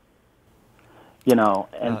 trailer.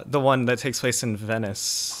 And the one that takes place in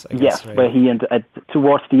Venice, I guess, right? Where he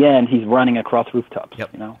towards the end he's running across rooftops.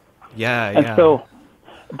 Yep. And so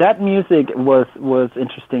that music was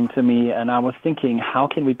interesting to me, and I was thinking, how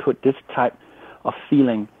can we put this type of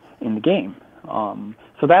feeling in the game?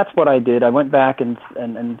 So that's what I did. I went back and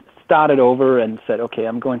started over and said, okay,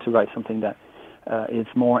 I'm going to write something that is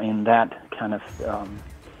more in that kind of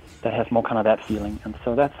that has more kind of that feeling, and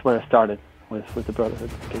so that's where I started with the Brotherhood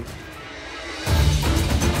Escape.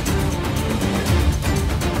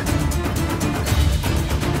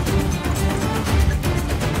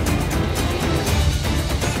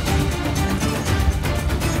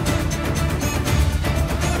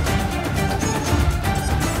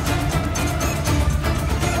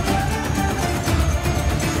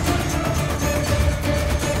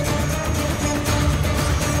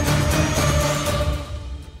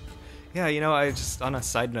 Yeah, I just, on a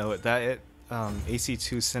side note, that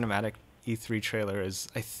AC2 cinematic E3 trailer is,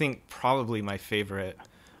 I think, probably my favorite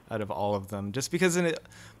out of all of them, just because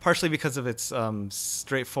partially because of its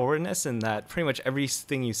straightforwardness, in that pretty much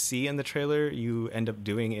everything you see in the trailer you end up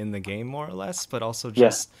doing in the game, more or less, but also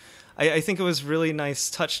just, I think it was really nice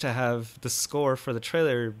touch to have the score for the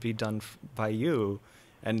trailer be done by you,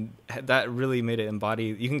 and that really made it embody.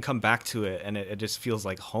 You can come back to it, and it just feels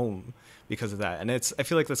like home because of that. And I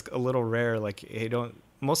feel like that's a little rare. Like,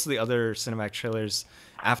 most of the other cinematic trailers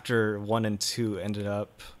after 1 and 2 ended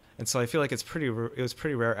up, and so I feel like it was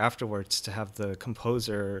pretty rare afterwards to have the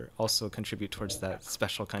composer also contribute towards that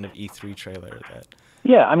special kind of E3 trailer.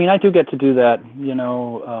 Yeah, I mean, I do get to do that,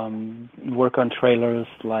 work on trailers.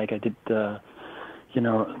 Like I did the,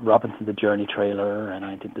 Robinson the Journey trailer, and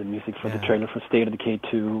I did the music for the trailer for State of Decay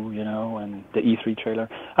 2, and the E3 trailer.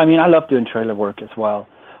 I mean, I love doing trailer work as well.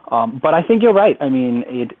 But I think you're right. I mean,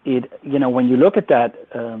 when you look at that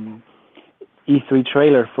E3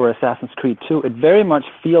 trailer for Assassin's Creed 2, it very much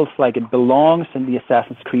feels like it belongs in the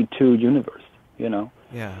Assassin's Creed 2 universe,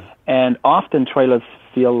 Yeah. And often trailers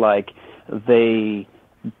feel like they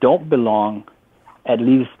don't belong, at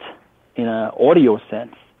least in an audio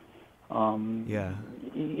sense.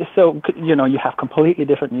 So, you have completely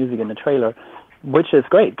different music in the trailer, which is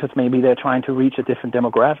great because maybe they're trying to reach a different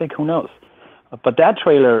demographic. Who knows? But that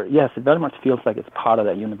trailer, yes, it very much feels like it's part of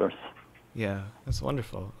that universe. Yeah, that's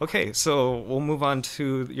wonderful. Okay, so we'll move on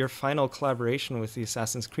to your final collaboration with the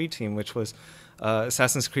Assassin's Creed team, which was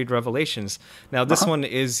Assassin's Creed Revelations. Now, this one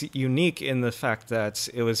is unique in the fact that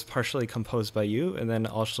it was partially composed by you and then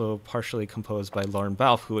also partially composed by Lauren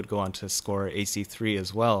Balfe, who would go on to score AC3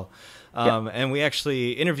 as well. And we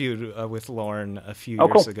actually interviewed with Lauren a few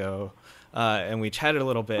years ago, and we chatted a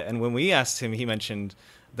little bit. And when we asked him, he mentioned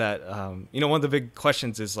that, one of the big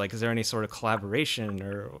questions is, like, is there any sort of collaboration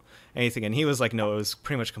or anything? And he was like, no, it was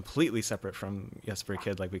pretty much completely separate from Jesper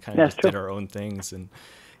Kyd. Like, we kind of just did our own things. And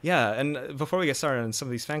yeah, and before we get started on some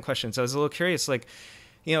of these fan questions, I was a little curious, like,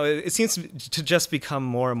 it seems to just become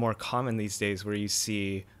more and more common these days where you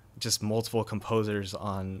see just multiple composers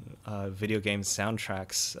on video game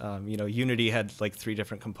soundtracks. Unity had like 3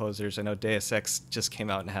 different composers. I know Deus Ex just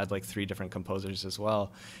came out and had like 3 different composers as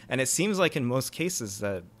well. And it seems like in most cases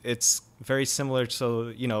that it's very similar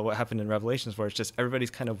to, what happened in Revelations, where it's just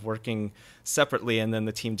everybody's kind of working separately and then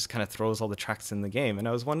the team just kind of throws all the tracks in the game. And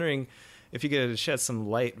I was wondering if you could shed some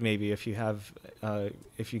light, maybe if you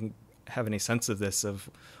can have any sense of this, of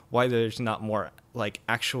why there's not more like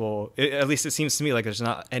actual, at least it seems to me like there's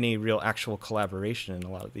not any real actual collaboration in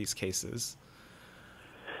a lot of these cases.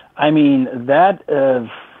 I mean, that,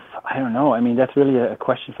 I don't know. I mean, that's really a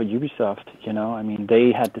question for Ubisoft, I mean,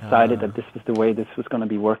 they had decided that this was the way this was going to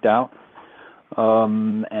be worked out.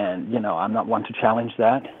 And, I'm not one to challenge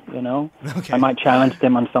that, Okay. I might challenge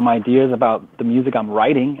them on some ideas about the music I'm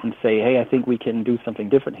writing and say, hey, I think we can do something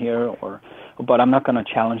different here, but I'm not going to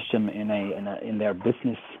challenge them in their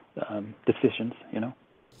business decisions,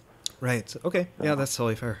 Right. Okay. Yeah, that's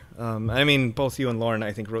totally fair. I mean, both you and Lauren,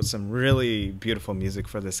 I think, wrote some really beautiful music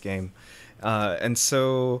for this game. And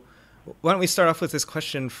so why don't we start off with this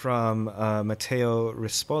question from Matteo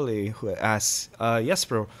Rispoli, who asks,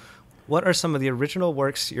 Jesper, what are some of the original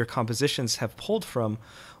works your compositions have pulled from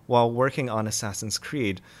while working on Assassin's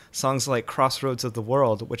Creed? Songs like Crossroads of the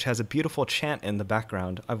World, which has a beautiful chant in the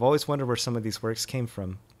background. I've always wondered where some of these works came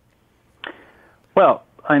from. Well,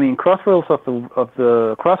 I mean, Crossroads of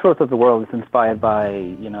the World is inspired by,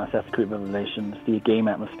 Assassin's Creed Revelations, the game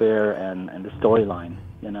atmosphere and the storyline,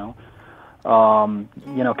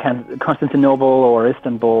 Constantinople or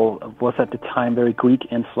Istanbul was at the time very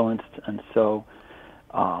Greek influenced, and so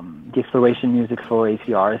the exploration music for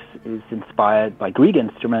ACR is inspired by Greek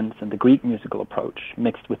instruments and the Greek musical approach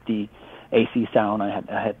mixed with the AC sound I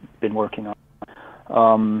had been working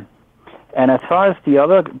on. And as far as the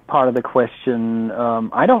other part of the question,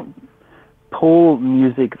 I don't pull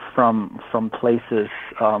music from places.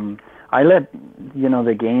 I let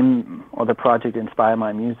the game or the project inspire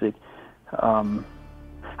my music.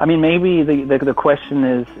 I mean, maybe the question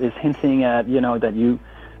is hinting at that you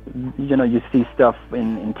see stuff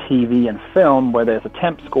in TV and film where there's a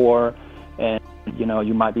temp score, and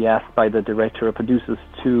you might be asked by the director or producers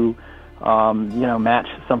to match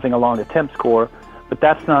something along the temp score. But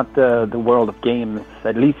that's not the world of games,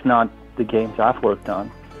 at least not the games I've worked on.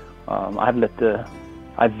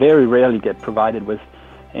 I very rarely get provided with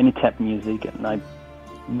any temp music, and I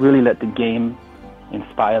really let the game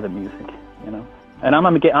inspire the music, And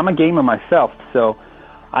I'm a gamer myself, so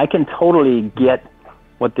I can totally get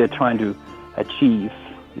what they're trying to achieve,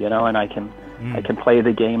 and I can play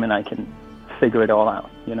the game and I can figure it all out,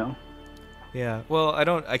 Yeah. Well,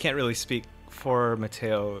 I can't really speak for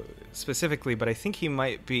Matteo specifically, but I think he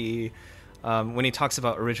might be, when he talks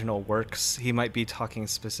about original works, he might be talking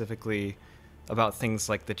specifically about things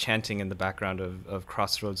like the chanting in the background of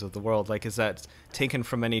Crossroads of the World. Like, is that taken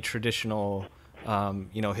from any traditional,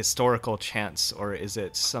 historical chants, or is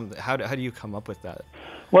it how do you come up with that?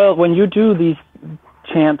 Well, when you do these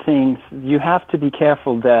chantings, you have to be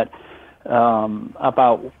careful that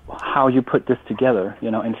about how you put this together.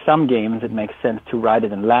 In some games it makes sense to write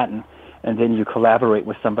it in Latin, and then you collaborate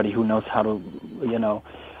with somebody who knows how to,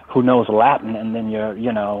 who knows Latin, and then you're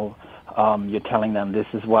telling them this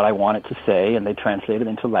is what I wanted to say, and they translate it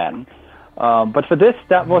into Latin. But for this,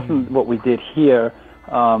 that wasn't what we did here.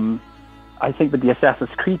 I think with the Assassin's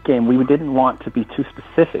Creed game, we didn't want to be too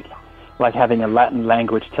specific, like having a Latin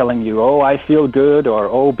language telling you, oh, I feel good, or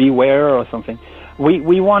oh, beware, or something.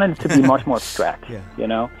 We wanted it to be much more abstract,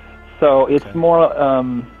 So it's more,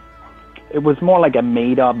 it was more like a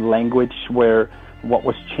made-up language where what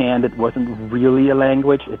was chanted wasn't really a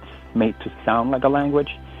language. It's made to sound like a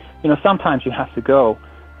language. Sometimes you have to go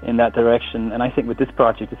in that direction, and I think with this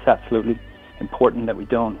project, it's absolutely important that we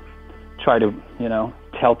don't try to,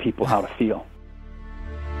 tell people how to feel.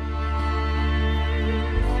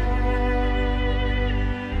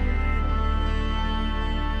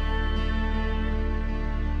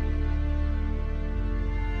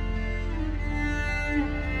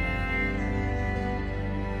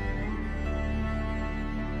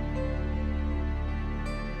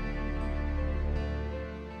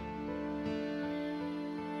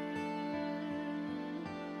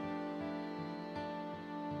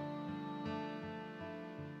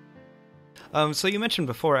 So you mentioned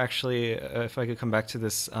before, actually, if I could come back to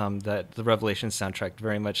this, that the Revelations soundtrack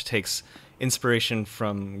very much takes inspiration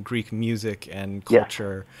from Greek music and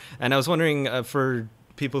culture. Yeah. And I was wondering, for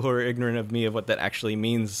people who are ignorant of me of what that actually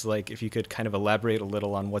means, like if you could kind of elaborate a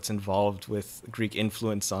little on what's involved with Greek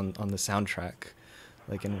influence on the soundtrack,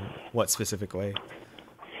 like in what specific way?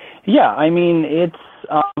 Yeah, I mean,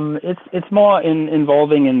 it's more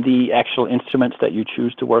involving in the actual instruments that you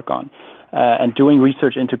choose to work on, and doing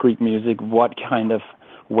research into Greek music, what kind of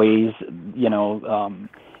ways,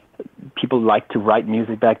 people like to write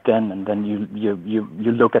music back then, and then you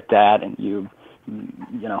look at that and you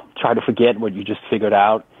try to forget what you just figured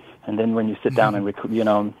out, and then when you sit down and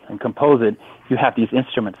and compose it, you have these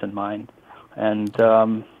instruments in mind, and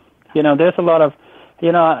there's a lot of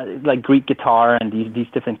like Greek guitar and these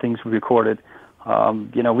different things we recorded.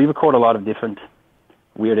 We record a lot of different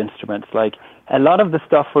weird instruments. Like a lot of the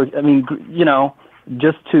stuff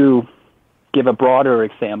just to give a broader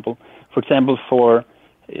example, for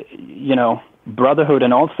Brotherhood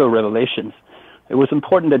and also Revelations, it was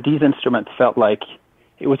important that these instruments felt like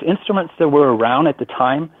it was instruments that were around at the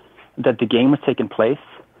time that the game was taking place.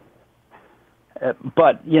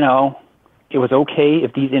 But it was okay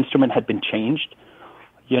if these instruments had been changed,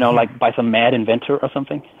 like by some mad inventor or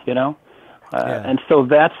something, And so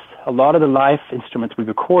that's a lot of the live instruments we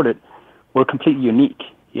recorded were completely unique.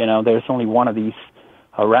 There's only one of these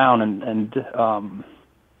around, and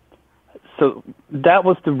so that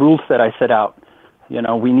was the rules that I set out.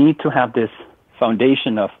 We need to have this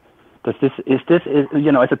foundation of, is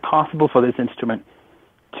it possible for this instrument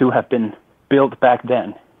to have been built back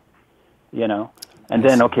then? And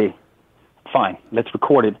then, okay, fine, let's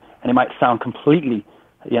record it, and it might sound completely,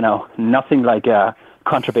 nothing like a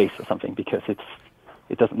contrabass or something, because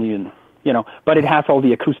it doesn't even, but it has all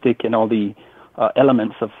the acoustic and all the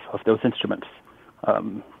elements of those instruments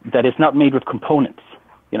that is not made with components,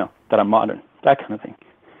 that are modern, that kind of thing.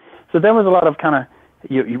 So there was a lot of kind of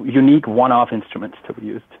unique one-off instruments that we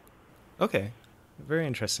used. Okay. Very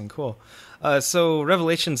interesting. Cool. So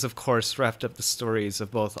Revelations, of course, wrapped up the stories of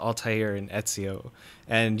both Altair and Ezio,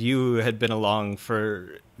 and you had been along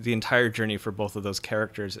for the entire journey for both of those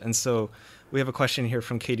characters. And so we have a question here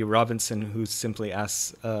from Katie Robinson, who simply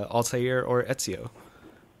asks, Altair or Ezio?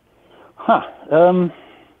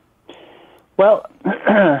 Well,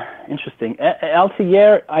 interesting.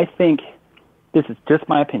 Altair, I think, this is just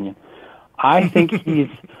my opinion, I think he's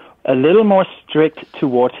a little more strict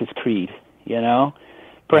towards his creed.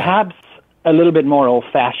 Perhaps a little bit more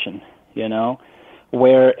old-fashioned,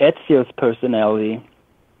 where Ezio's personality,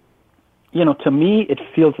 to me, it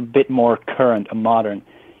feels a bit more current and modern,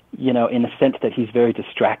 in the sense that he's very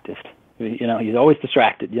distracted. He's always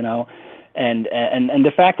distracted, and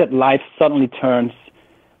the fact that life suddenly turns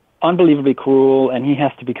unbelievably cruel and he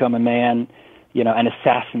has to become a man, an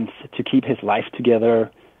assassin to keep his life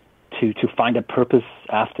together, to find a purpose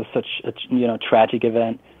after such a, tragic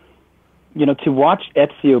event. To watch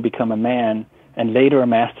Ezio become a man and later a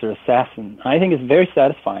master assassin, I think is very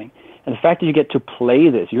satisfying. And the fact that you get to play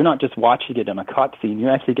this, you're not just watching it in a cutscene, you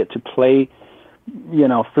actually get to play,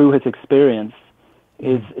 through his experience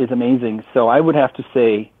is amazing. So I would have to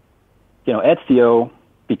say, Ezio,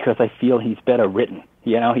 because I feel he's better written.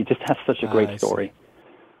 He just has such a great story.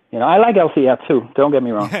 I like Altair too. Don't get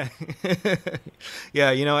me wrong. Yeah,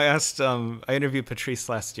 I interviewed Patrice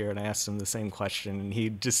last year, and I asked him the same question, and he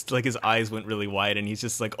just, his eyes went really wide, and he's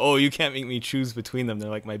just like, "Oh, you can't make me choose between them. They're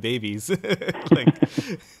like my babies.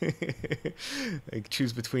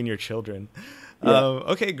 Choose between your children." Yeah.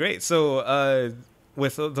 Okay, great. So,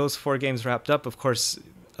 with those 4 games wrapped up, of course,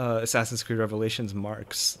 Assassin's Creed Revelations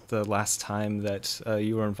marks the last time that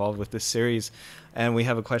you were involved with this series. And we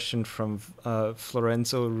have a question from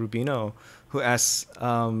Florenzo Rubino, who asks,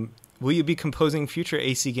 will you be composing future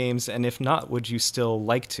AC games? And if not, would you still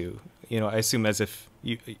like to? I assume as if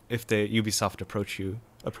the Ubisoft approached you.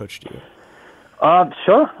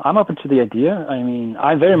 Sure. I'm open to the idea. I mean,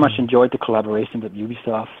 I very much enjoyed the collaboration with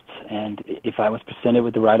Ubisoft. And if I was presented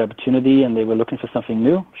with the right opportunity and they were looking for something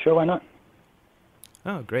new, sure, why not?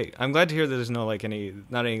 Oh, great. I'm glad to hear that there's not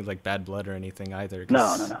any bad blood or anything either.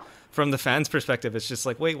 No. From the fans' perspective, it's just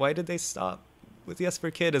like, wait, why did they stop with Jesper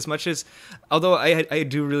Kyd? As much as, although I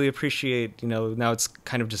do really appreciate, now it's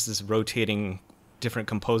kind of just this rotating different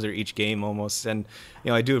composer each game almost. And,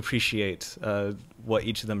 I do appreciate what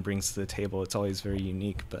each of them brings to the table. It's always very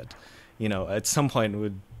unique. But, at some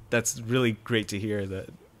point, that's really great to hear that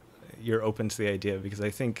you're open to the idea, because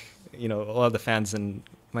I think, a lot of the fans, and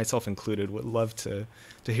myself included, would love to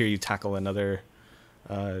hear you tackle another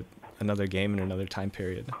game in another time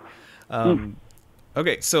period.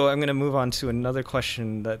 Okay, so I'm going to move on to another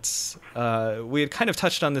question that's, we had kind of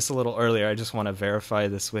touched on this a little earlier. I just want to verify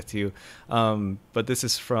this with you. But this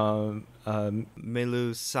is from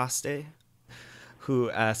Melu Saste, who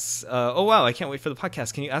asks, oh, wow, I can't wait for the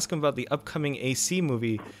podcast. Can you ask him about the upcoming AC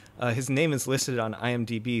movie? His name is listed on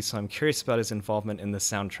IMDb, so I'm curious about his involvement in the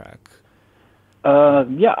soundtrack.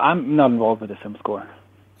 Yeah, I'm not involved with the film score.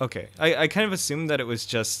 Okay, I kind of assumed that it was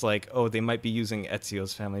just like, oh, they might be using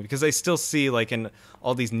Ezio's family, because I still see, like, in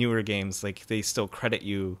all these newer games, like, they still credit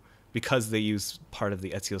you because they use part of the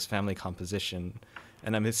Ezio's family composition,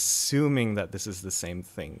 and I'm assuming that this is the same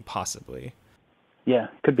thing, possibly. Yeah,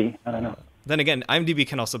 could be. I don't know. Then again, IMDb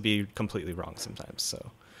can also be completely wrong sometimes, so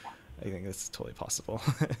I think it's totally possible.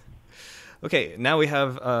 Okay, now we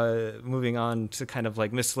have, moving on to kind of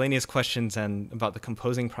like miscellaneous questions and about the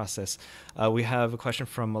composing process. We have a question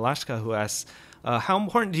from Malashka who asks, how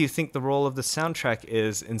important do you think the role of the soundtrack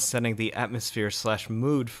is in setting the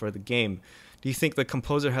atmosphere/mood for the game? Do you think the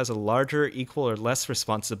composer has a larger, equal, or less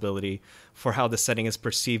responsibility for how the setting is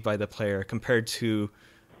perceived by the player compared to,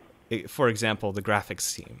 for example, the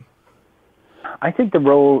graphics team? I think the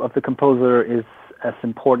role of the composer is as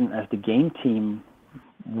important as the game team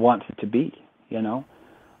wants it to be, you know.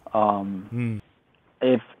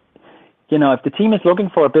 If the team is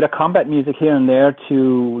looking for a bit of combat music here and there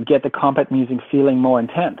to get the combat music feeling more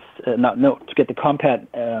intense, to get the combat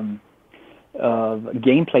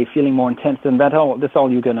gameplay feeling more intense, then that's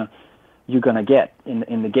all you're gonna get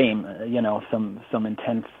in the game. Some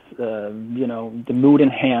intense, the mood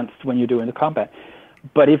enhanced when you're doing the combat.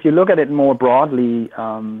 But if you look at it more broadly,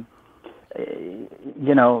 then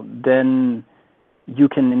you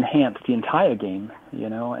can enhance the entire game,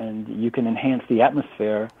 and you can enhance the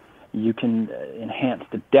atmosphere. You can enhance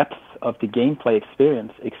the depth of the gameplay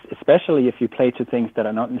experience, especially if you play to things that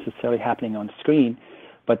are not necessarily happening on screen,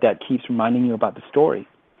 but that keeps reminding you about the story.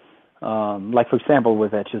 Like, for example,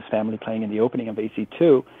 with Ezio's family playing in the opening of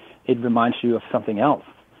AC2, it reminds you of something else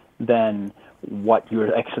than what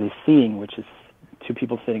you're actually seeing, which is two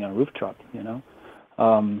people sitting on a rooftop,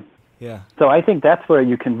 Yeah. So I think that's where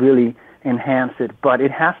you can really enhance it, but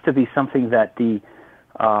it has to be something that the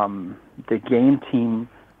game team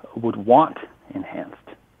would want enhanced,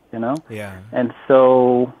 Yeah. And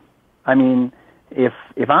so, I mean, if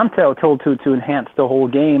I'm told to enhance the whole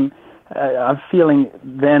game, I'm feeling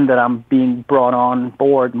then that I'm being brought on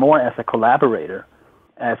board more as a collaborator,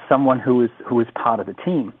 as someone who is part of the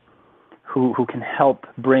team, who can help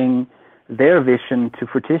bring their vision to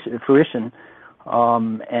fruition.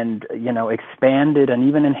 And expand it and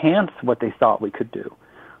even enhance what they thought we could do,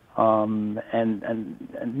 and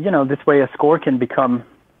this way a score can become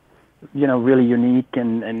really unique,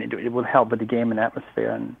 and it will help with the game and atmosphere,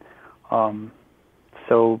 and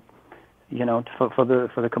so for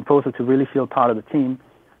the composer to really feel part of the team,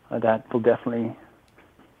 that will definitely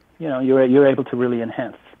you're able to really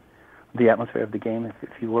enhance the atmosphere of the game if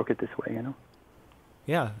you work it this way.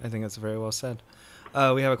 Yeah, I think that's very well said.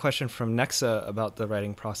 We have a question from Nexa about the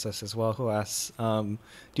writing process as well, who asks, do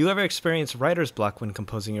you ever experience writer's block when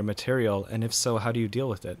composing your material? And if so, how do you deal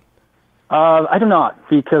with it? I do not,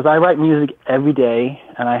 because I write music every day,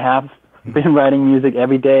 and I have been writing music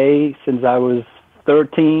every day since I was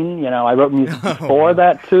 13. I wrote music before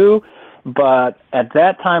that too, but at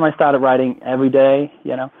that time I started writing every day.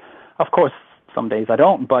 Of course, some days I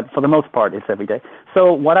don't, but for the most part it's every day.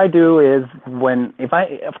 So what I do is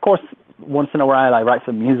of course, once in a while I write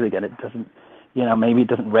some music and it doesn't, maybe it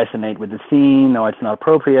doesn't resonate with the scene or it's not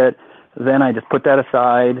appropriate, then I just put that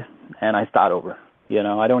aside and I start over.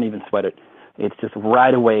 I don't even sweat it. It's just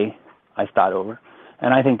right away I start over.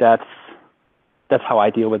 And I think that's how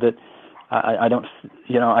I deal with it. I don't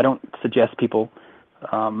suggest people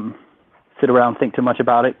sit around and think too much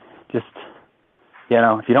about it. Just,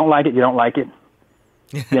 if you don't like it, you don't like it.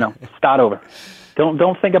 Start over.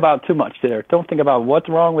 Don't think about too much there. Don't think about what's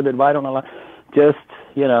wrong with it, why don't I like it. Just,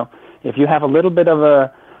 if you have a little bit of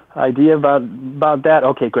a idea about that,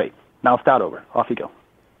 okay, great. Now start over. Off you go.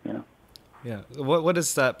 Yeah. What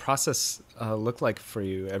does that process look like for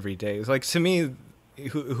you every day? Like, to me,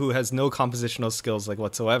 who has no compositional skills like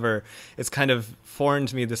whatsoever, it's kind of foreign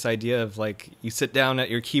to me, this idea of like you sit down at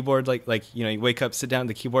your keyboard, you wake up, sit down at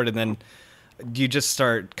the keyboard, and then you just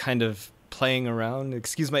start kind of playing around.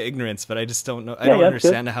 Excuse my ignorance, but I just don't know. I don't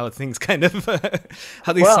understand how things kind of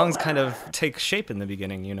how these songs kind of take shape in the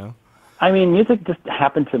beginning. I mean, music just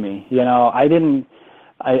happened to me. I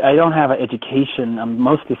don't have an education. I'm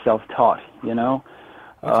mostly self-taught.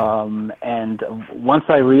 Okay. And once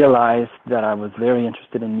I realized that I was very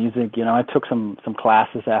interested in music, I took some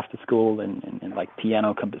classes after school in like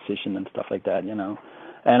piano composition and stuff like that.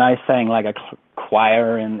 and I sang like a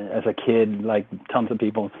choir and as a kid, like tons of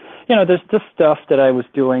people. You know, there's just stuff that I was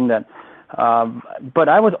doing that, but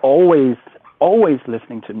I was always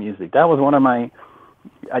listening to music. That was one of my,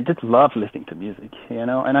 I just love listening to music, you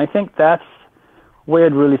know, and I think that's where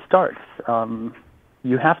it really starts.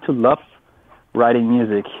 You have to love writing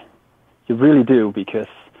music. You really do, because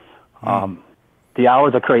the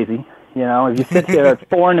hours are crazy. You know, if you sit there at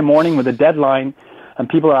 4 a.m. with a deadline and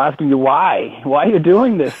people are asking you why are you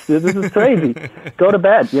doing this? This is crazy. Go to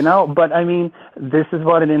bed, you know. But I mean, this is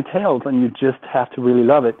what it entails, and you just have to really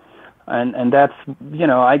love it. And that's, you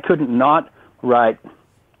know, I couldn't not write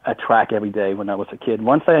a track every day when I was a kid.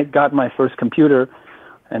 Once I got my first computer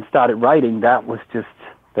and started writing, that was just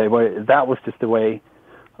the way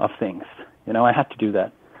of things. You know, I had to do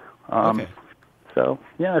that. Okay. So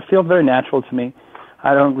yeah, it feels very natural to me.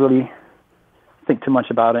 I don't really think too much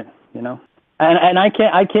about it, you know. And I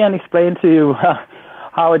can't explain to you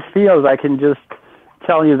how it feels. I can just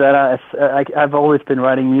tell you that I've always been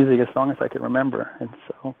writing music as long as I can remember,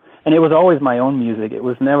 and it was always my own music. It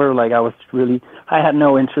was never like I had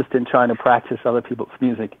no interest in trying to practice other people's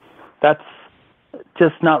music. That's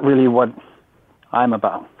just not really what I'm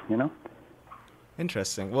about, you know.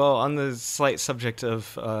 Interesting. Well, on the slight subject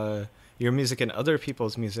of your music and other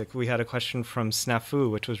people's music, we had a question from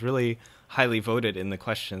Snafu, which was really highly voted in the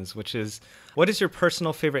questions, which is, what is your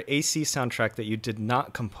personal favorite AC soundtrack that you did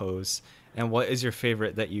not compose, and what is your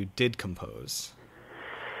favorite that you did compose?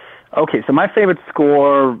 Okay, so my favorite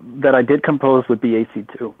score that I did compose would be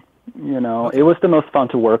AC2. You know, Okay. It was the most fun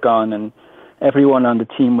to work on, and everyone on the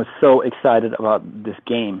team was so excited about this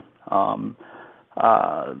game.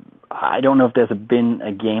 I don't know if there's been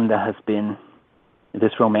a game that has been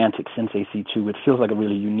this romantic since AC2. It feels like a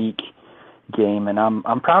really unique game, and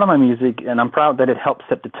I'm proud of my music, and I'm proud that it helped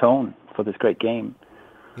set the tone for this great game.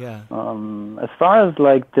 Yeah. As far as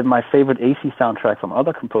like my favorite AC soundtrack from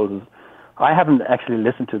other composers, I haven't actually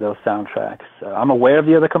listened to those soundtracks. I'm aware of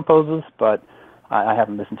the other composers, but I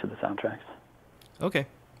haven't listened to the soundtracks. Okay,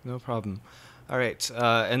 no problem. All right,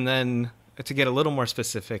 and then to get a little more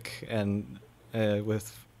specific, and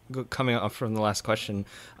with coming up from the last question,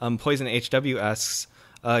 Poison HW asks,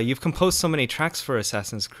 you've composed so many tracks for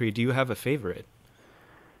Assassin's Creed. Do you have a favorite?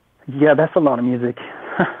 Yeah, that's a lot of music.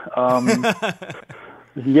 Home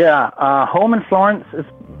in Florence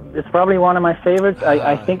is probably one of my favorites.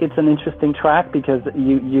 I think it's an interesting track because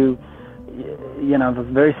you know, the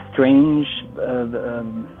very strange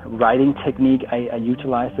writing technique I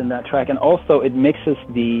utilized in that track, and also it mixes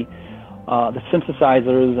the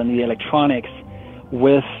synthesizers and the electronics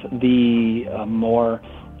with the more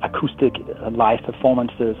acoustic live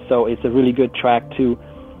performances. So it's a really good track to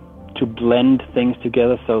blend things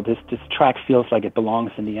together. So this track feels like it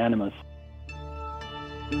belongs in the Animus.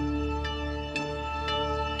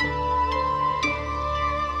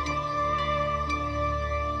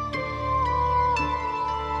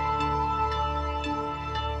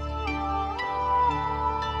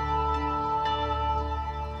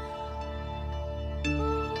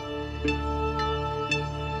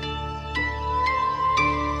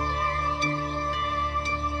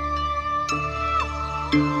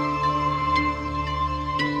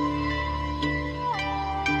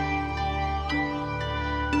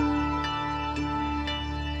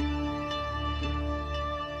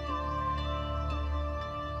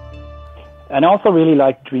 And I also really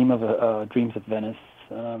like Dreams of Venice.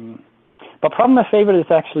 But probably my favorite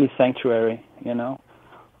is actually Sanctuary, you know.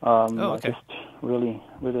 Okay. I just really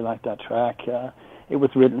like that track. It was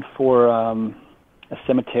written for a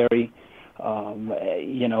cemetery,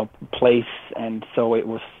 you know, place, and so it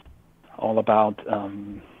was all about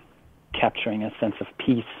capturing a sense of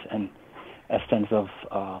peace and a sense of,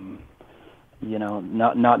 you know,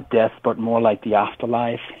 not death, but more like the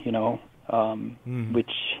afterlife, you know,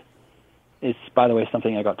 which is, by the way,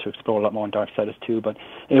 something I got to explore a lot more in Darksiders 2, but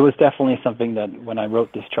it was definitely something that when I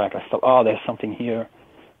wrote this track, I thought, oh, there's something here.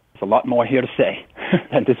 There's a lot more here to say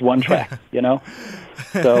than this one track, you know?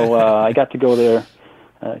 So I got to go there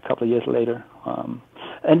a couple of years later.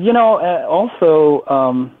 And, you know,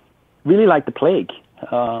 also really like The Plague.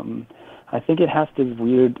 I think it has this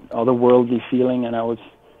weird otherworldly feeling, and I was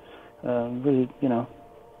really, you know,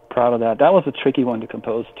 proud of that. That was a tricky one to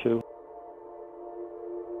compose, too.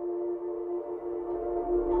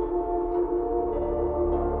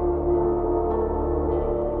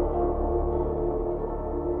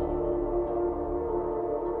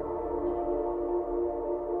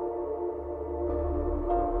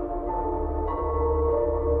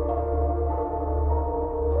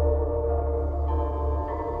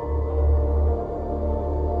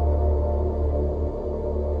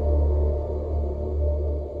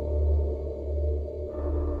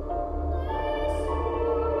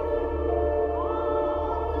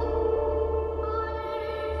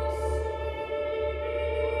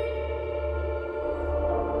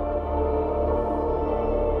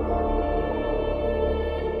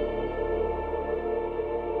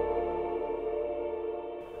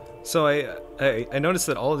 So I noticed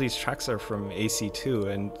that all of these tracks are from AC2,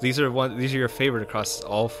 and these are your favorite across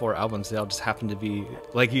all 4 albums. They all just happen to be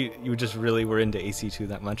like you just really were into AC2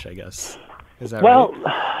 that much, I guess. Is that right? Well,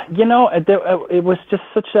 it was just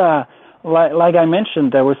such a like I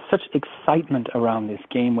mentioned, there was such excitement around this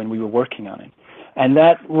game when we were working on it, and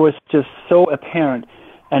that was just so apparent.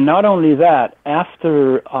 And not only that,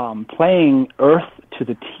 after playing Earth to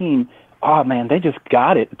the team, oh man, they just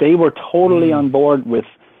got it. They were totally on board with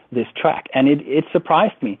this track, and it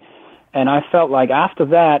surprised me. And I felt like after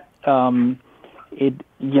that, they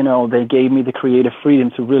gave me the creative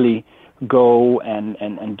freedom to really go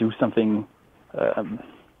and do something.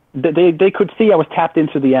 They could see I was tapped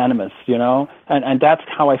into the Animus, and that's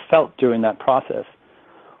how I felt during that process.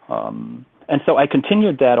 And so I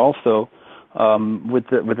continued that also with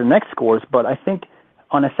the next scores. But I think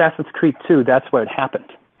on Assassin's Creed 2, that's where it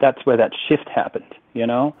happened. That's where that shift happened,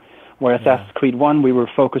 Where Assassin's Creed 1, we were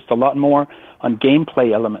focused a lot more on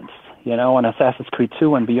gameplay elements, On Assassin's Creed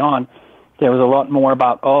 2 and beyond, there was a lot more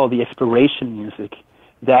about, the exploration music.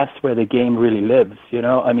 That's where the game really lives,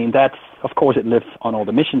 I mean, of course it lives on all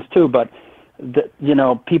the missions too, but,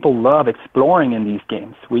 people love exploring in these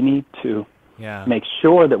games. We need to make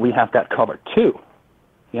sure that we have that covered too,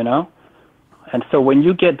 And so when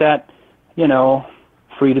you get that,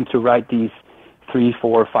 freedom to write these 3,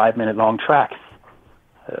 4, 5 minute long tracks,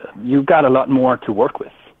 you've got a lot more to work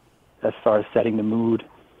with as far as setting the mood,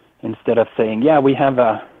 instead of saying, we have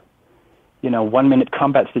a 1 minute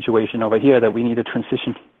combat situation over here that we need a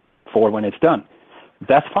transition for when it's done.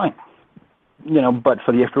 That's fine. But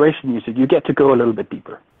for the exploration music, you get to go a little bit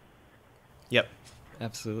deeper. Yep,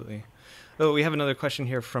 absolutely. Oh, we have another question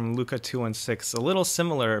here from Luca216, a little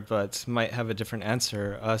similar, but might have a different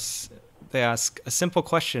answer. They ask a simple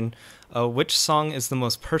question: which song is the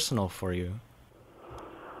most personal for you?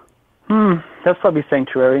 That's probably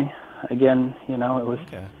Sanctuary. Again, it was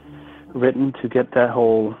written to get that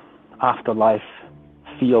whole afterlife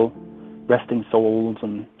feel, resting souls,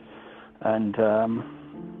 and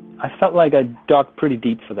I felt like I dug pretty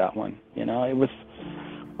deep for that one. It was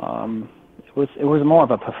more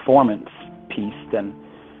of a performance piece than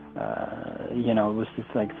it was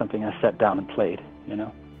just like something I sat down and played.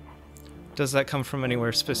 Does that come from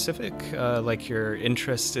anywhere specific, like your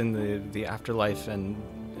interest in the afterlife and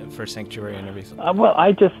for Sanctuary and everything? Well,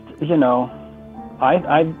 I just I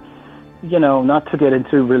not to get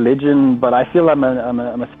into religion, but I feel I'm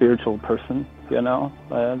a spiritual person.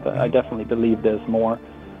 I definitely believe there's more.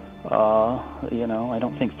 I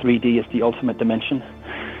don't think 3D is the ultimate dimension.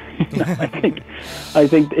 I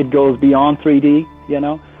think it goes beyond 3D.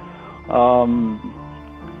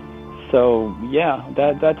 So yeah,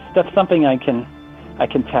 that's something I can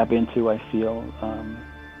tap into. I feel.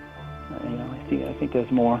 I think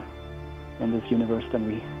there's more in this universe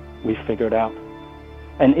than we figured out.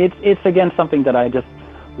 And it's again something that I just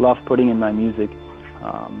love putting in my music,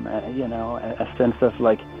 a sense of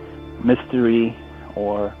like mystery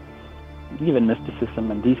or even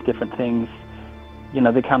mysticism and these different things.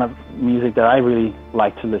 The kind of music that I really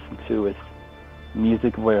like to listen to is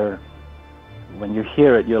music where when you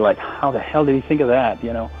hear it, you're like, how the hell did he think of that?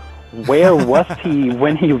 Where was he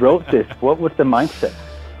when he wrote this? What was the mindset?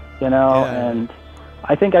 And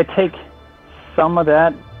I think I take some of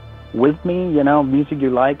that with me. Music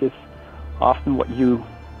you like is often what you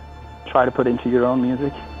try to put into your own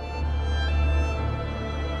music.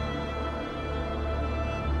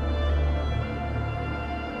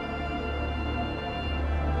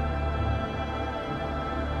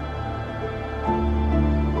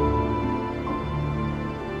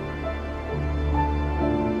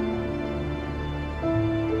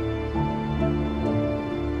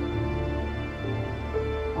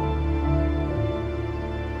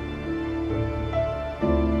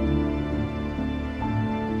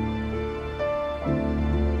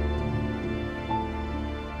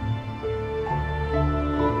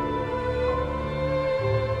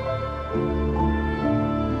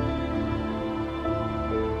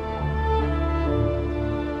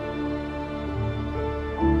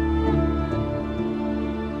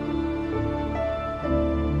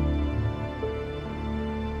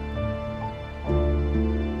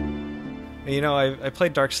 I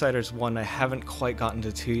played Darksiders 1. I haven't quite gotten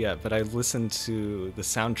to 2 yet, but I listened to the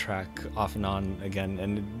soundtrack off and on again,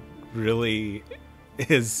 and it really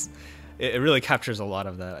captures a lot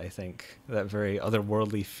of that, I think. That very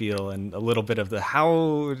otherworldly feel and a little bit of the,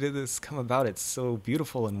 how did this come about? It's so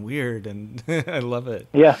beautiful and weird, and I love it.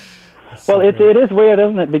 Yeah. Well, it is weird,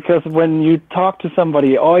 isn't it? Because when you talk to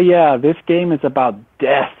somebody, this game is about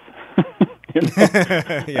death.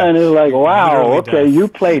 And it's like, wow, okay, you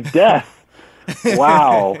play death.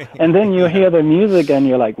 wow. And then you hear the music and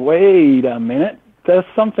you're like, wait a minute, there's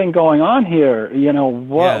something going on here. You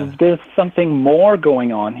know, there's something more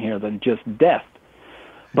going on here than just death.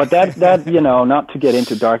 But that you know, not to get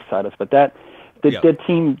into Darksiders, but the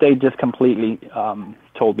team, they just completely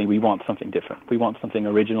told me, we want something different. We want something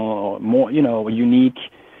original or more, you know, unique.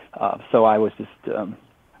 So I was just, you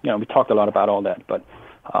know, we talked a lot about all that, but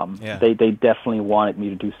they definitely wanted me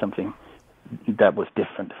to do something that was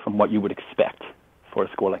different from what you would expect for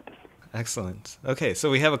a score like this. Excellent. Okay,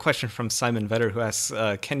 so we have a question from Simon Vetter who asks,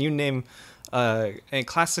 can you name any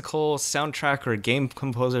classical soundtrack or game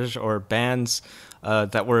composers or bands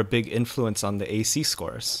that were a big influence on the AC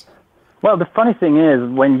scores? Well, the funny thing is,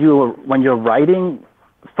 when you're writing,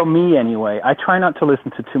 for me anyway, I try not to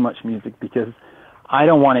listen to too much music because I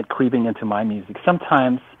don't want it creeping into my music.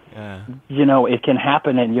 Sometimes, you know, it can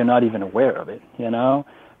happen and you're not even aware of it, you know?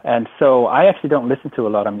 And so I actually don't listen to a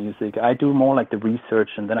lot of music. I do more like the research,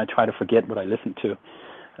 and then I try to forget what I listen to,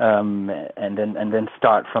 and then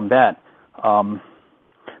start from that.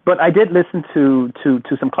 But I did listen to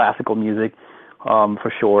some classical music,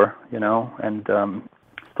 for sure, you know, and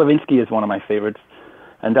Stravinsky is one of my favorites,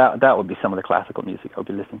 and that would be some of the classical music I'll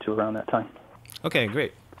be listening to around that time. Okay,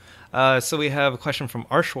 great. So we have a question from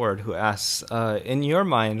Arshward who asks, in your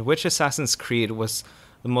mind, which Assassin's Creed was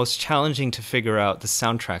the most challenging to figure out the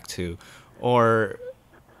soundtrack to, or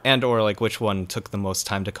like which one took the most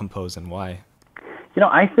time to compose and why? You know,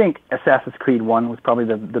 I think Assassin's Creed 1 was probably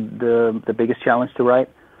the biggest challenge to write.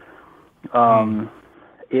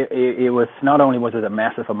 It was, not only was it a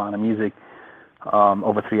massive amount of music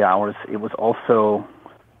over 3 hours, it was also,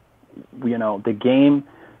 you know, the game,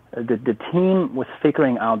 the team was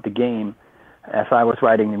figuring out the game as I was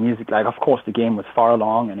writing the music. Like, of course, the game was far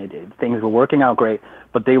along and things were working out great,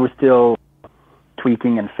 but they were still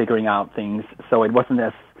tweaking and figuring out things. So it wasn't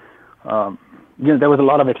as, you know, there was a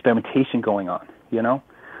lot of experimentation going on, you know?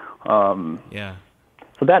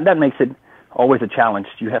 So that makes it always a challenge.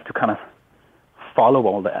 You have to kind of follow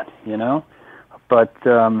all that, you know? But,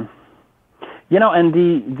 you know, and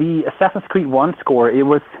the Assassin's Creed 1 score, it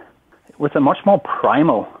was a much more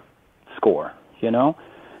primal score, you know?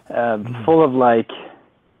 Full of, like,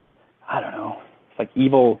 I don't know, like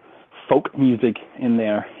evil folk music in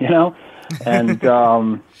there, you know? And,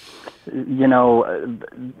 you know,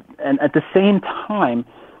 and at the same time,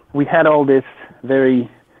 we had all this very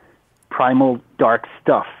primal, dark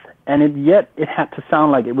stuff. And yet it had to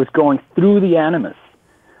sound like it was going through the Animus,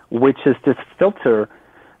 which is this filter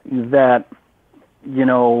that, you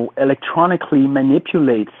know, electronically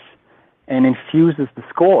manipulates and infuses the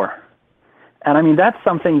score. And I mean, that's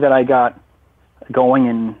something that I got going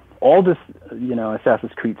in all this, you know,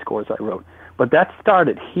 Assassin's Creed scores I wrote. But that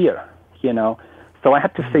started here, you know. So I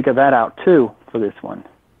had to figure that out too for this one,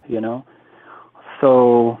 you know.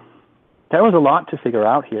 So there was a lot to figure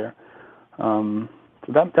out here. So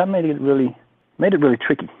that made it really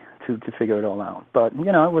tricky to figure it all out. But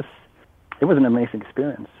you know, it was an amazing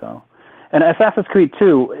experience. So, and Assassin's Creed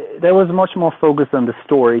 2, there was much more focus on the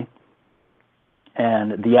story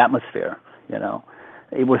and the atmosphere. You know,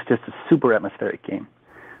 it was just a super atmospheric game.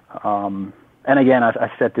 And again,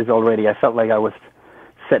 I said this already. I felt like I was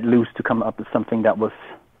set loose to come up with something that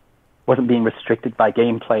wasn't being restricted by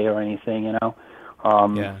gameplay or anything. You know.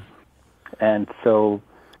 And so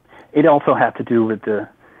it also had to do with the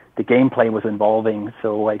gameplay was involving.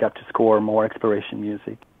 So I got to score more exploration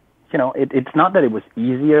music. You know, it's not that it was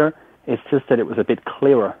easier. It's just that it was a bit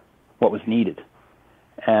clearer what was needed.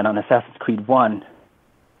 And on Assassin's Creed 1.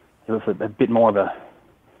 It was a bit more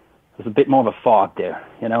of a fog there,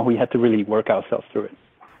 you know. We had to really work ourselves through it.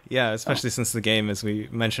 Yeah, especially since the game, as we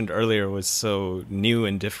mentioned earlier, was so new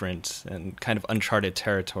and different and kind of uncharted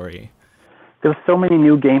territory. There were so many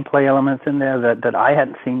new gameplay elements in there that I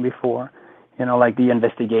hadn't seen before. You know, like the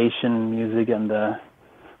investigation music and the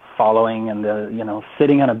following and the, you know,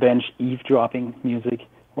 sitting on a bench eavesdropping music,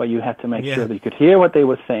 where you had to make sure that you could hear what they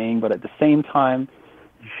were saying, but at the same time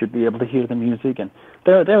you should be able to hear the music. And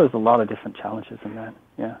there was a lot of different challenges in that,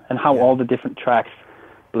 and how all the different tracks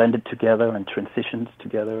blended together and transitions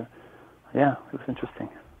together. Yeah, it was interesting.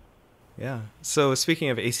 Yeah. So speaking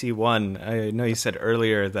of AC1, I know you said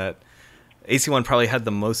earlier that AC1 probably had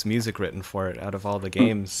the most music written for it out of all the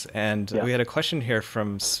games. And we had a question here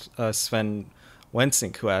from Sven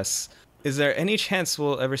Wensink, who asks, is there any chance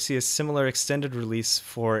we'll ever see a similar extended release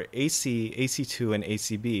for AC, AC2, and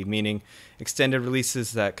ACB, meaning extended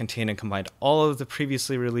releases that contain and combine all of the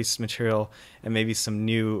previously released material and maybe some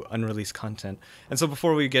new unreleased content? And so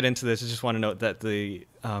before we get into this, I just want to note that the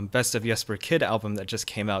Best of Jesper Kyd album that just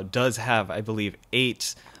came out does have, I believe,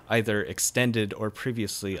 8 either extended or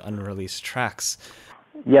previously unreleased tracks.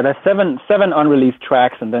 Yeah, there's seven unreleased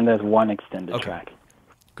tracks, and then there's one extended track.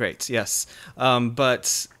 Great, yes.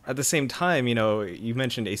 But at the same time, you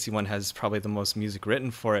mentioned AC1 has probably the most music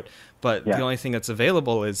written for it, but the only thing that's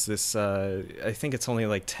available is this, I think it's only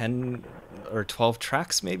like 10 or 12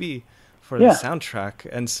 tracks maybe for the soundtrack.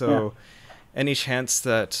 And so any chance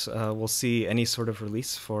that we'll see any sort of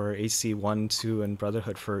release for AC1, 2, and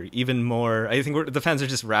Brotherhood for even more? I think the fans are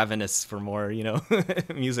just ravenous for more,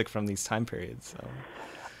 music from these time periods. So.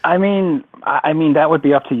 I mean, that would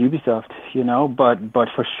be up to Ubisoft, but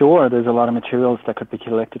for sure, there's a lot of materials that could be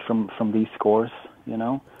collected from these scores,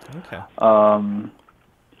 Okay.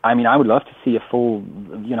 I mean, I would love to see a full,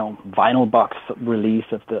 vinyl box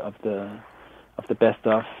release of the best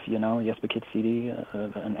of, Jesper Kyd CD,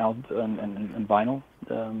 and vinyl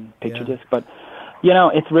picture disc. But,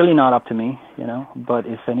 it's really not up to me, But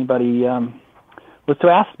if anybody was to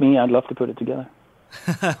ask me, I'd love to put it together.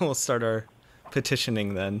 We'll start our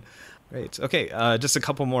petitioning then. Great. Okay, just a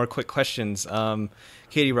couple more quick questions.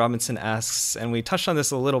 Katie Robinson asks, and we touched on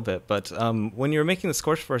this a little bit, but when you were making the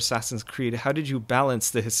scores for Assassin's Creed, how did you balance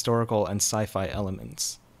the historical and sci-fi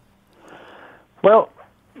elements? Well,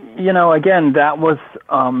 again, that was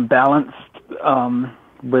balanced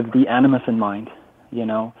with the Animus in mind,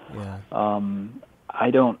 I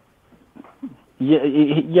don't...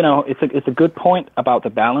 it's a good point about the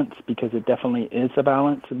balance, because it definitely is a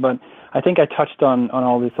balance. But I think I touched on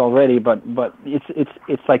all this already. But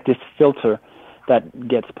it's like this filter that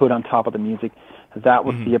gets put on top of the music. That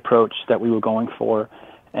was the approach that we were going for,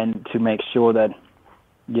 and to make sure that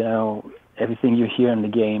everything you hear in the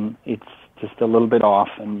game, it's just a little bit off,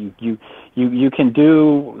 and you can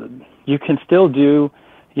still do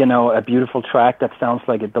a beautiful track that sounds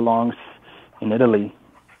like it belongs in Italy.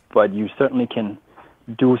 But you certainly can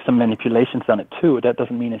do some manipulations on it too. That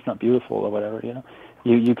doesn't mean it's not beautiful or whatever,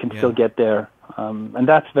 You can still get there, and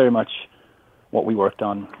that's very much what we worked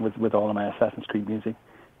on with all of my Assassin's Creed music.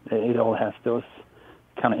 It all has those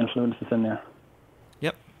kind of influences in there.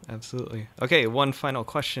 Yep, absolutely. Okay, one final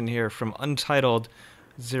question here from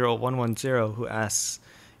Untitled0110, who asks,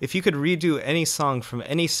 if you could redo any song from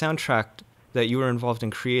any soundtrack that you were involved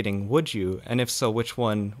in creating, would you? And if so, which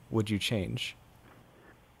one would you change?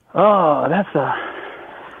 Oh, that's a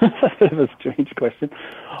bit of a strange question.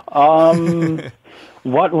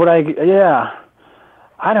 What would I... Yeah,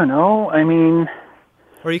 I don't know. I mean...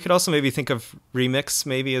 Or you could also maybe think of remix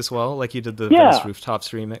maybe as well, like you did the Venice Rooftops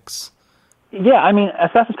remix. Yeah, I mean,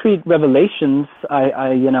 Assassin's Creed Revelations,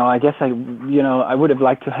 I guess I would have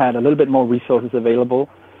liked to have a little bit more resources available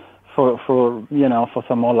for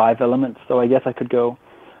some more live elements. So I guess I could go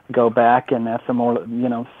back and add some more,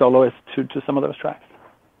 soloists to some of those tracks.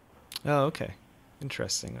 Oh, okay.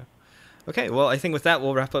 Interesting. Okay, well, I think with that,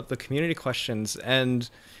 we'll wrap up the community questions. And,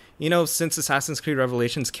 since Assassin's Creed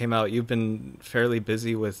Revelations came out, you've been fairly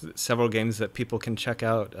busy with several games that people can check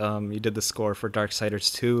out. You did the score for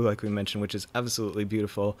Darksiders 2, like we mentioned, which is absolutely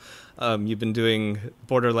beautiful. You've been doing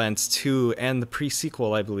Borderlands 2 and the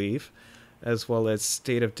pre-sequel, I believe, as well as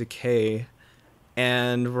State of Decay.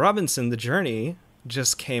 And Robinson, The Journey,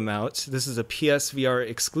 just came out. This is a PSVR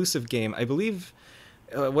exclusive game, I believe...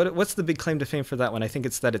 what's the big claim to fame for that one? I think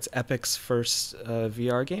it's that it's Epic's first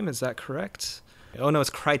VR game. Is that correct? Oh, no, it's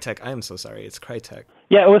Crytek. I am so sorry. It's Crytek.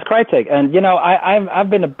 Yeah, it was Crytek. And, I've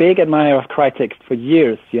been a big admirer of Crytek for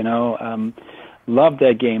years, Love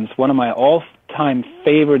their games. One of my all-time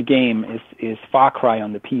favorite game is Far Cry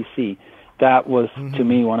on the PC. That was, to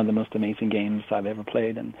me, one of the most amazing games I've ever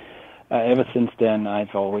played. And ever since then,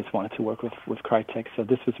 I've always wanted to work with Crytek. So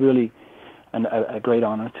this was really a great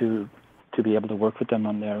honor to be able to work with them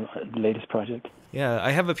on their latest project. Yeah,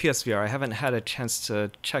 I have a PSVR. I haven't had a chance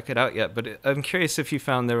to check it out yet, but I'm curious if you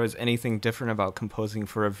found there was anything different about composing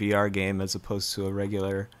for a VR game as opposed to a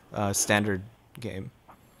regular standard game.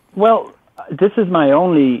 Well, this is my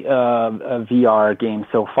only VR game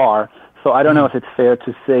so far, so I don't know if it's fair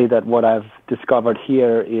to say that what I've discovered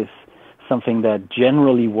here is something that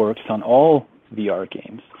generally works on all VR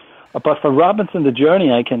games. But for Robinson The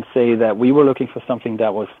Journey, I can say that we were looking for something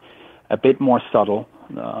that was a bit more subtle,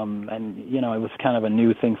 and it was kind of a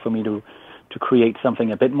new thing for me to create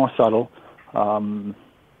something a bit more subtle.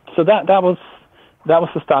 So that was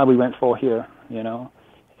the style we went for here.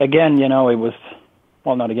 Again, it was,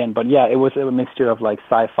 well, not again, but yeah, it was a mixture of like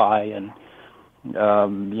sci-fi and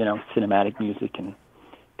cinematic music and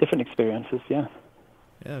different experiences. Yeah.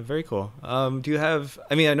 Yeah, very cool. Do you have,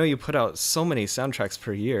 I know you put out so many soundtracks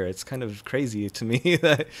per year. It's kind of crazy to me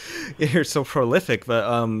that you're so prolific, but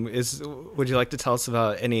would you like to tell us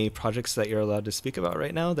about any projects that you're allowed to speak about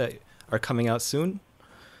right now that are coming out soon?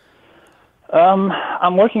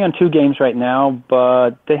 I'm working on 2 games right now,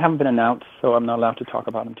 but they haven't been announced, so I'm not allowed to talk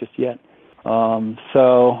about them just yet.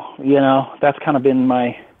 So, that's kind of been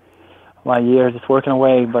my years. It's working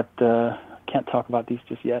away, but can't talk about these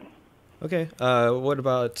just yet. Okay. What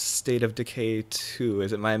about State of Decay 2?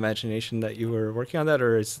 Is it my imagination that you were working on that,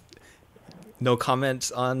 or is no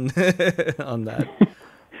comments on on that?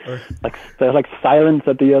 Or... There's like silence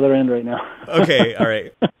at the other end right now. Okay. All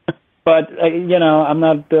right. But, I'm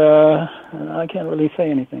not, I can't really say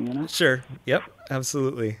anything, Sure. Yep.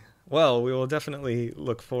 Absolutely. Well, we will definitely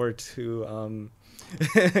look forward to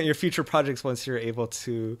your future projects once you're able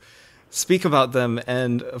to speak about them.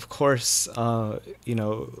 And of course,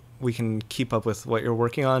 we can keep up with what you're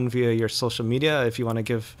working on via your social media if you want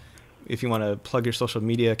to plug your social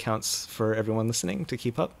media accounts for everyone listening to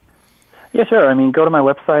keep up. Yeah, sure. I mean, go to my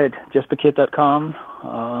website, jesperkyd.com.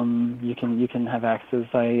 You can have access.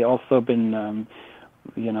 I also been,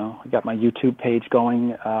 got my YouTube page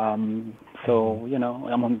going. So,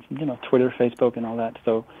 I'm on, Twitter, Facebook, and all that.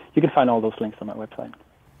 So you can find all those links on my website.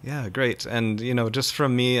 Yeah, great. And, just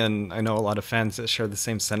from me, and I know a lot of fans that share the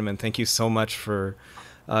same sentiment, thank you so much for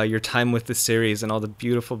your time with the series and all the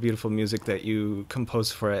beautiful, beautiful music that you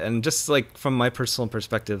composed for it. And just like from my personal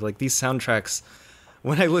perspective, like these soundtracks,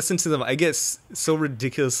 when I listen to them, I get so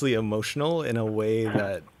ridiculously emotional in a way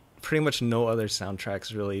that pretty much no other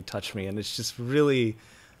soundtracks really touch me. And it's just really,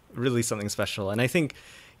 really something special. And I think,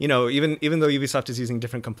 even though Ubisoft is using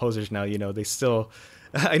different composers now, they still,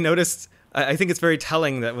 I noticed, I think it's very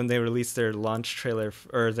telling that when they released their launch trailer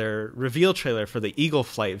or their reveal trailer for the Eagle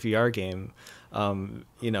Flight VR game,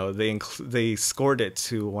 they scored it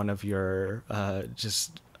to one of your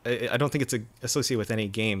I don't think it's associated with any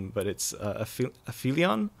game, but it's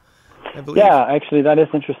Aphelion, I believe. Yeah, actually, that is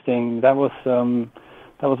interesting. That was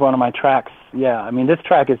one of my tracks. Yeah, I mean, this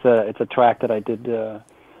track is it's a track that I did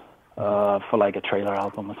for like a trailer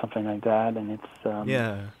album or something like that, and it's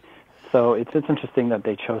yeah. So it's interesting that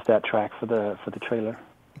they chose that track for the trailer.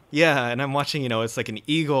 Yeah, and I'm watching, it's like an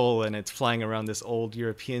eagle and it's flying around this old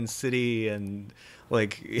European city and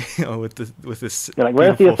like, with this you're like,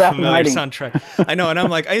 where's the assassin hiding? Soundtrack. I know, and I'm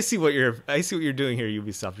like, I see what you're doing here,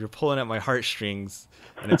 Ubisoft. You're pulling at my heartstrings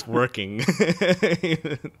and it's working.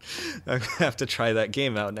 I have to try that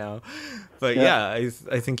game out now. But yeah,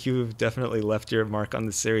 I think you've definitely left your mark on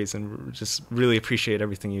the series and just really appreciate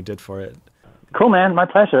everything you did for it. Cool, man. My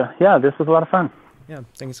pleasure. Yeah, this was a lot of fun. Yeah,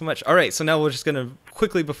 thank you so much. All right, so now we're just going to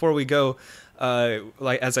quickly, before we go,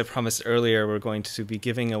 like as I promised earlier, we're going to be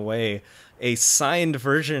giving away a signed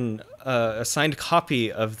version, a signed copy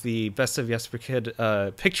of the Best of Jesper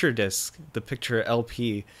Kyd picture disc, the picture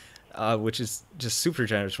LP, which is just super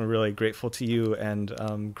generous. We're really grateful to you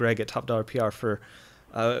and Greg at Top Dollar PR for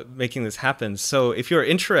making this happen. So if you're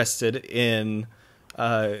interested in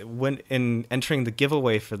entering the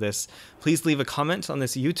giveaway for this, please leave a comment on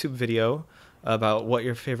this YouTube video about what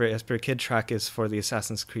your favorite Jesper Kyd track is for the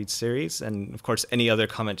Assassin's Creed series, and of course any other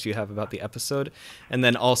comments you have about the episode, and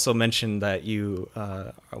then also mention that you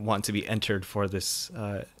want to be entered for this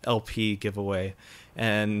LP giveaway,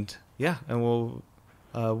 and we'll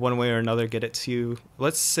one way or another get it to you.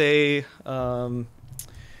 Let's say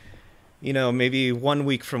maybe 1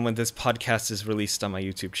 week from when this podcast is released on my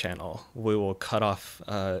YouTube channel, we will cut off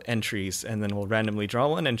entries and then we'll randomly draw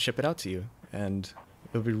one and ship it out to you, and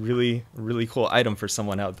it'll be really, really cool item for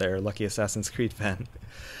someone out there, lucky Assassin's Creed fan.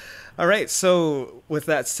 All right, so with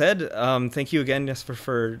that said, thank you again, Jesper,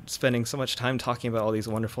 for spending so much time talking about all these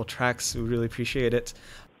wonderful tracks. We really appreciate it.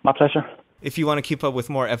 My pleasure. If you want to keep up with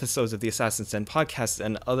more episodes of the Assassin's Den podcast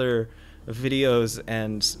and other videos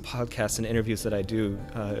and podcasts and interviews that I do,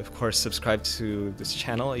 of course, subscribe to this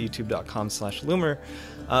channel at youtube.com/Loomer.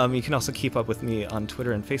 You can also keep up with me on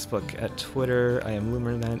Twitter and Facebook. At Twitter, I am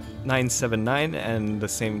Loomer979, and the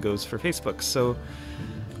same goes for Facebook. So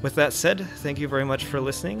with that said, thank you very much for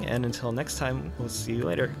listening, and until next time, we'll see you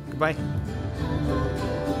later. Goodbye.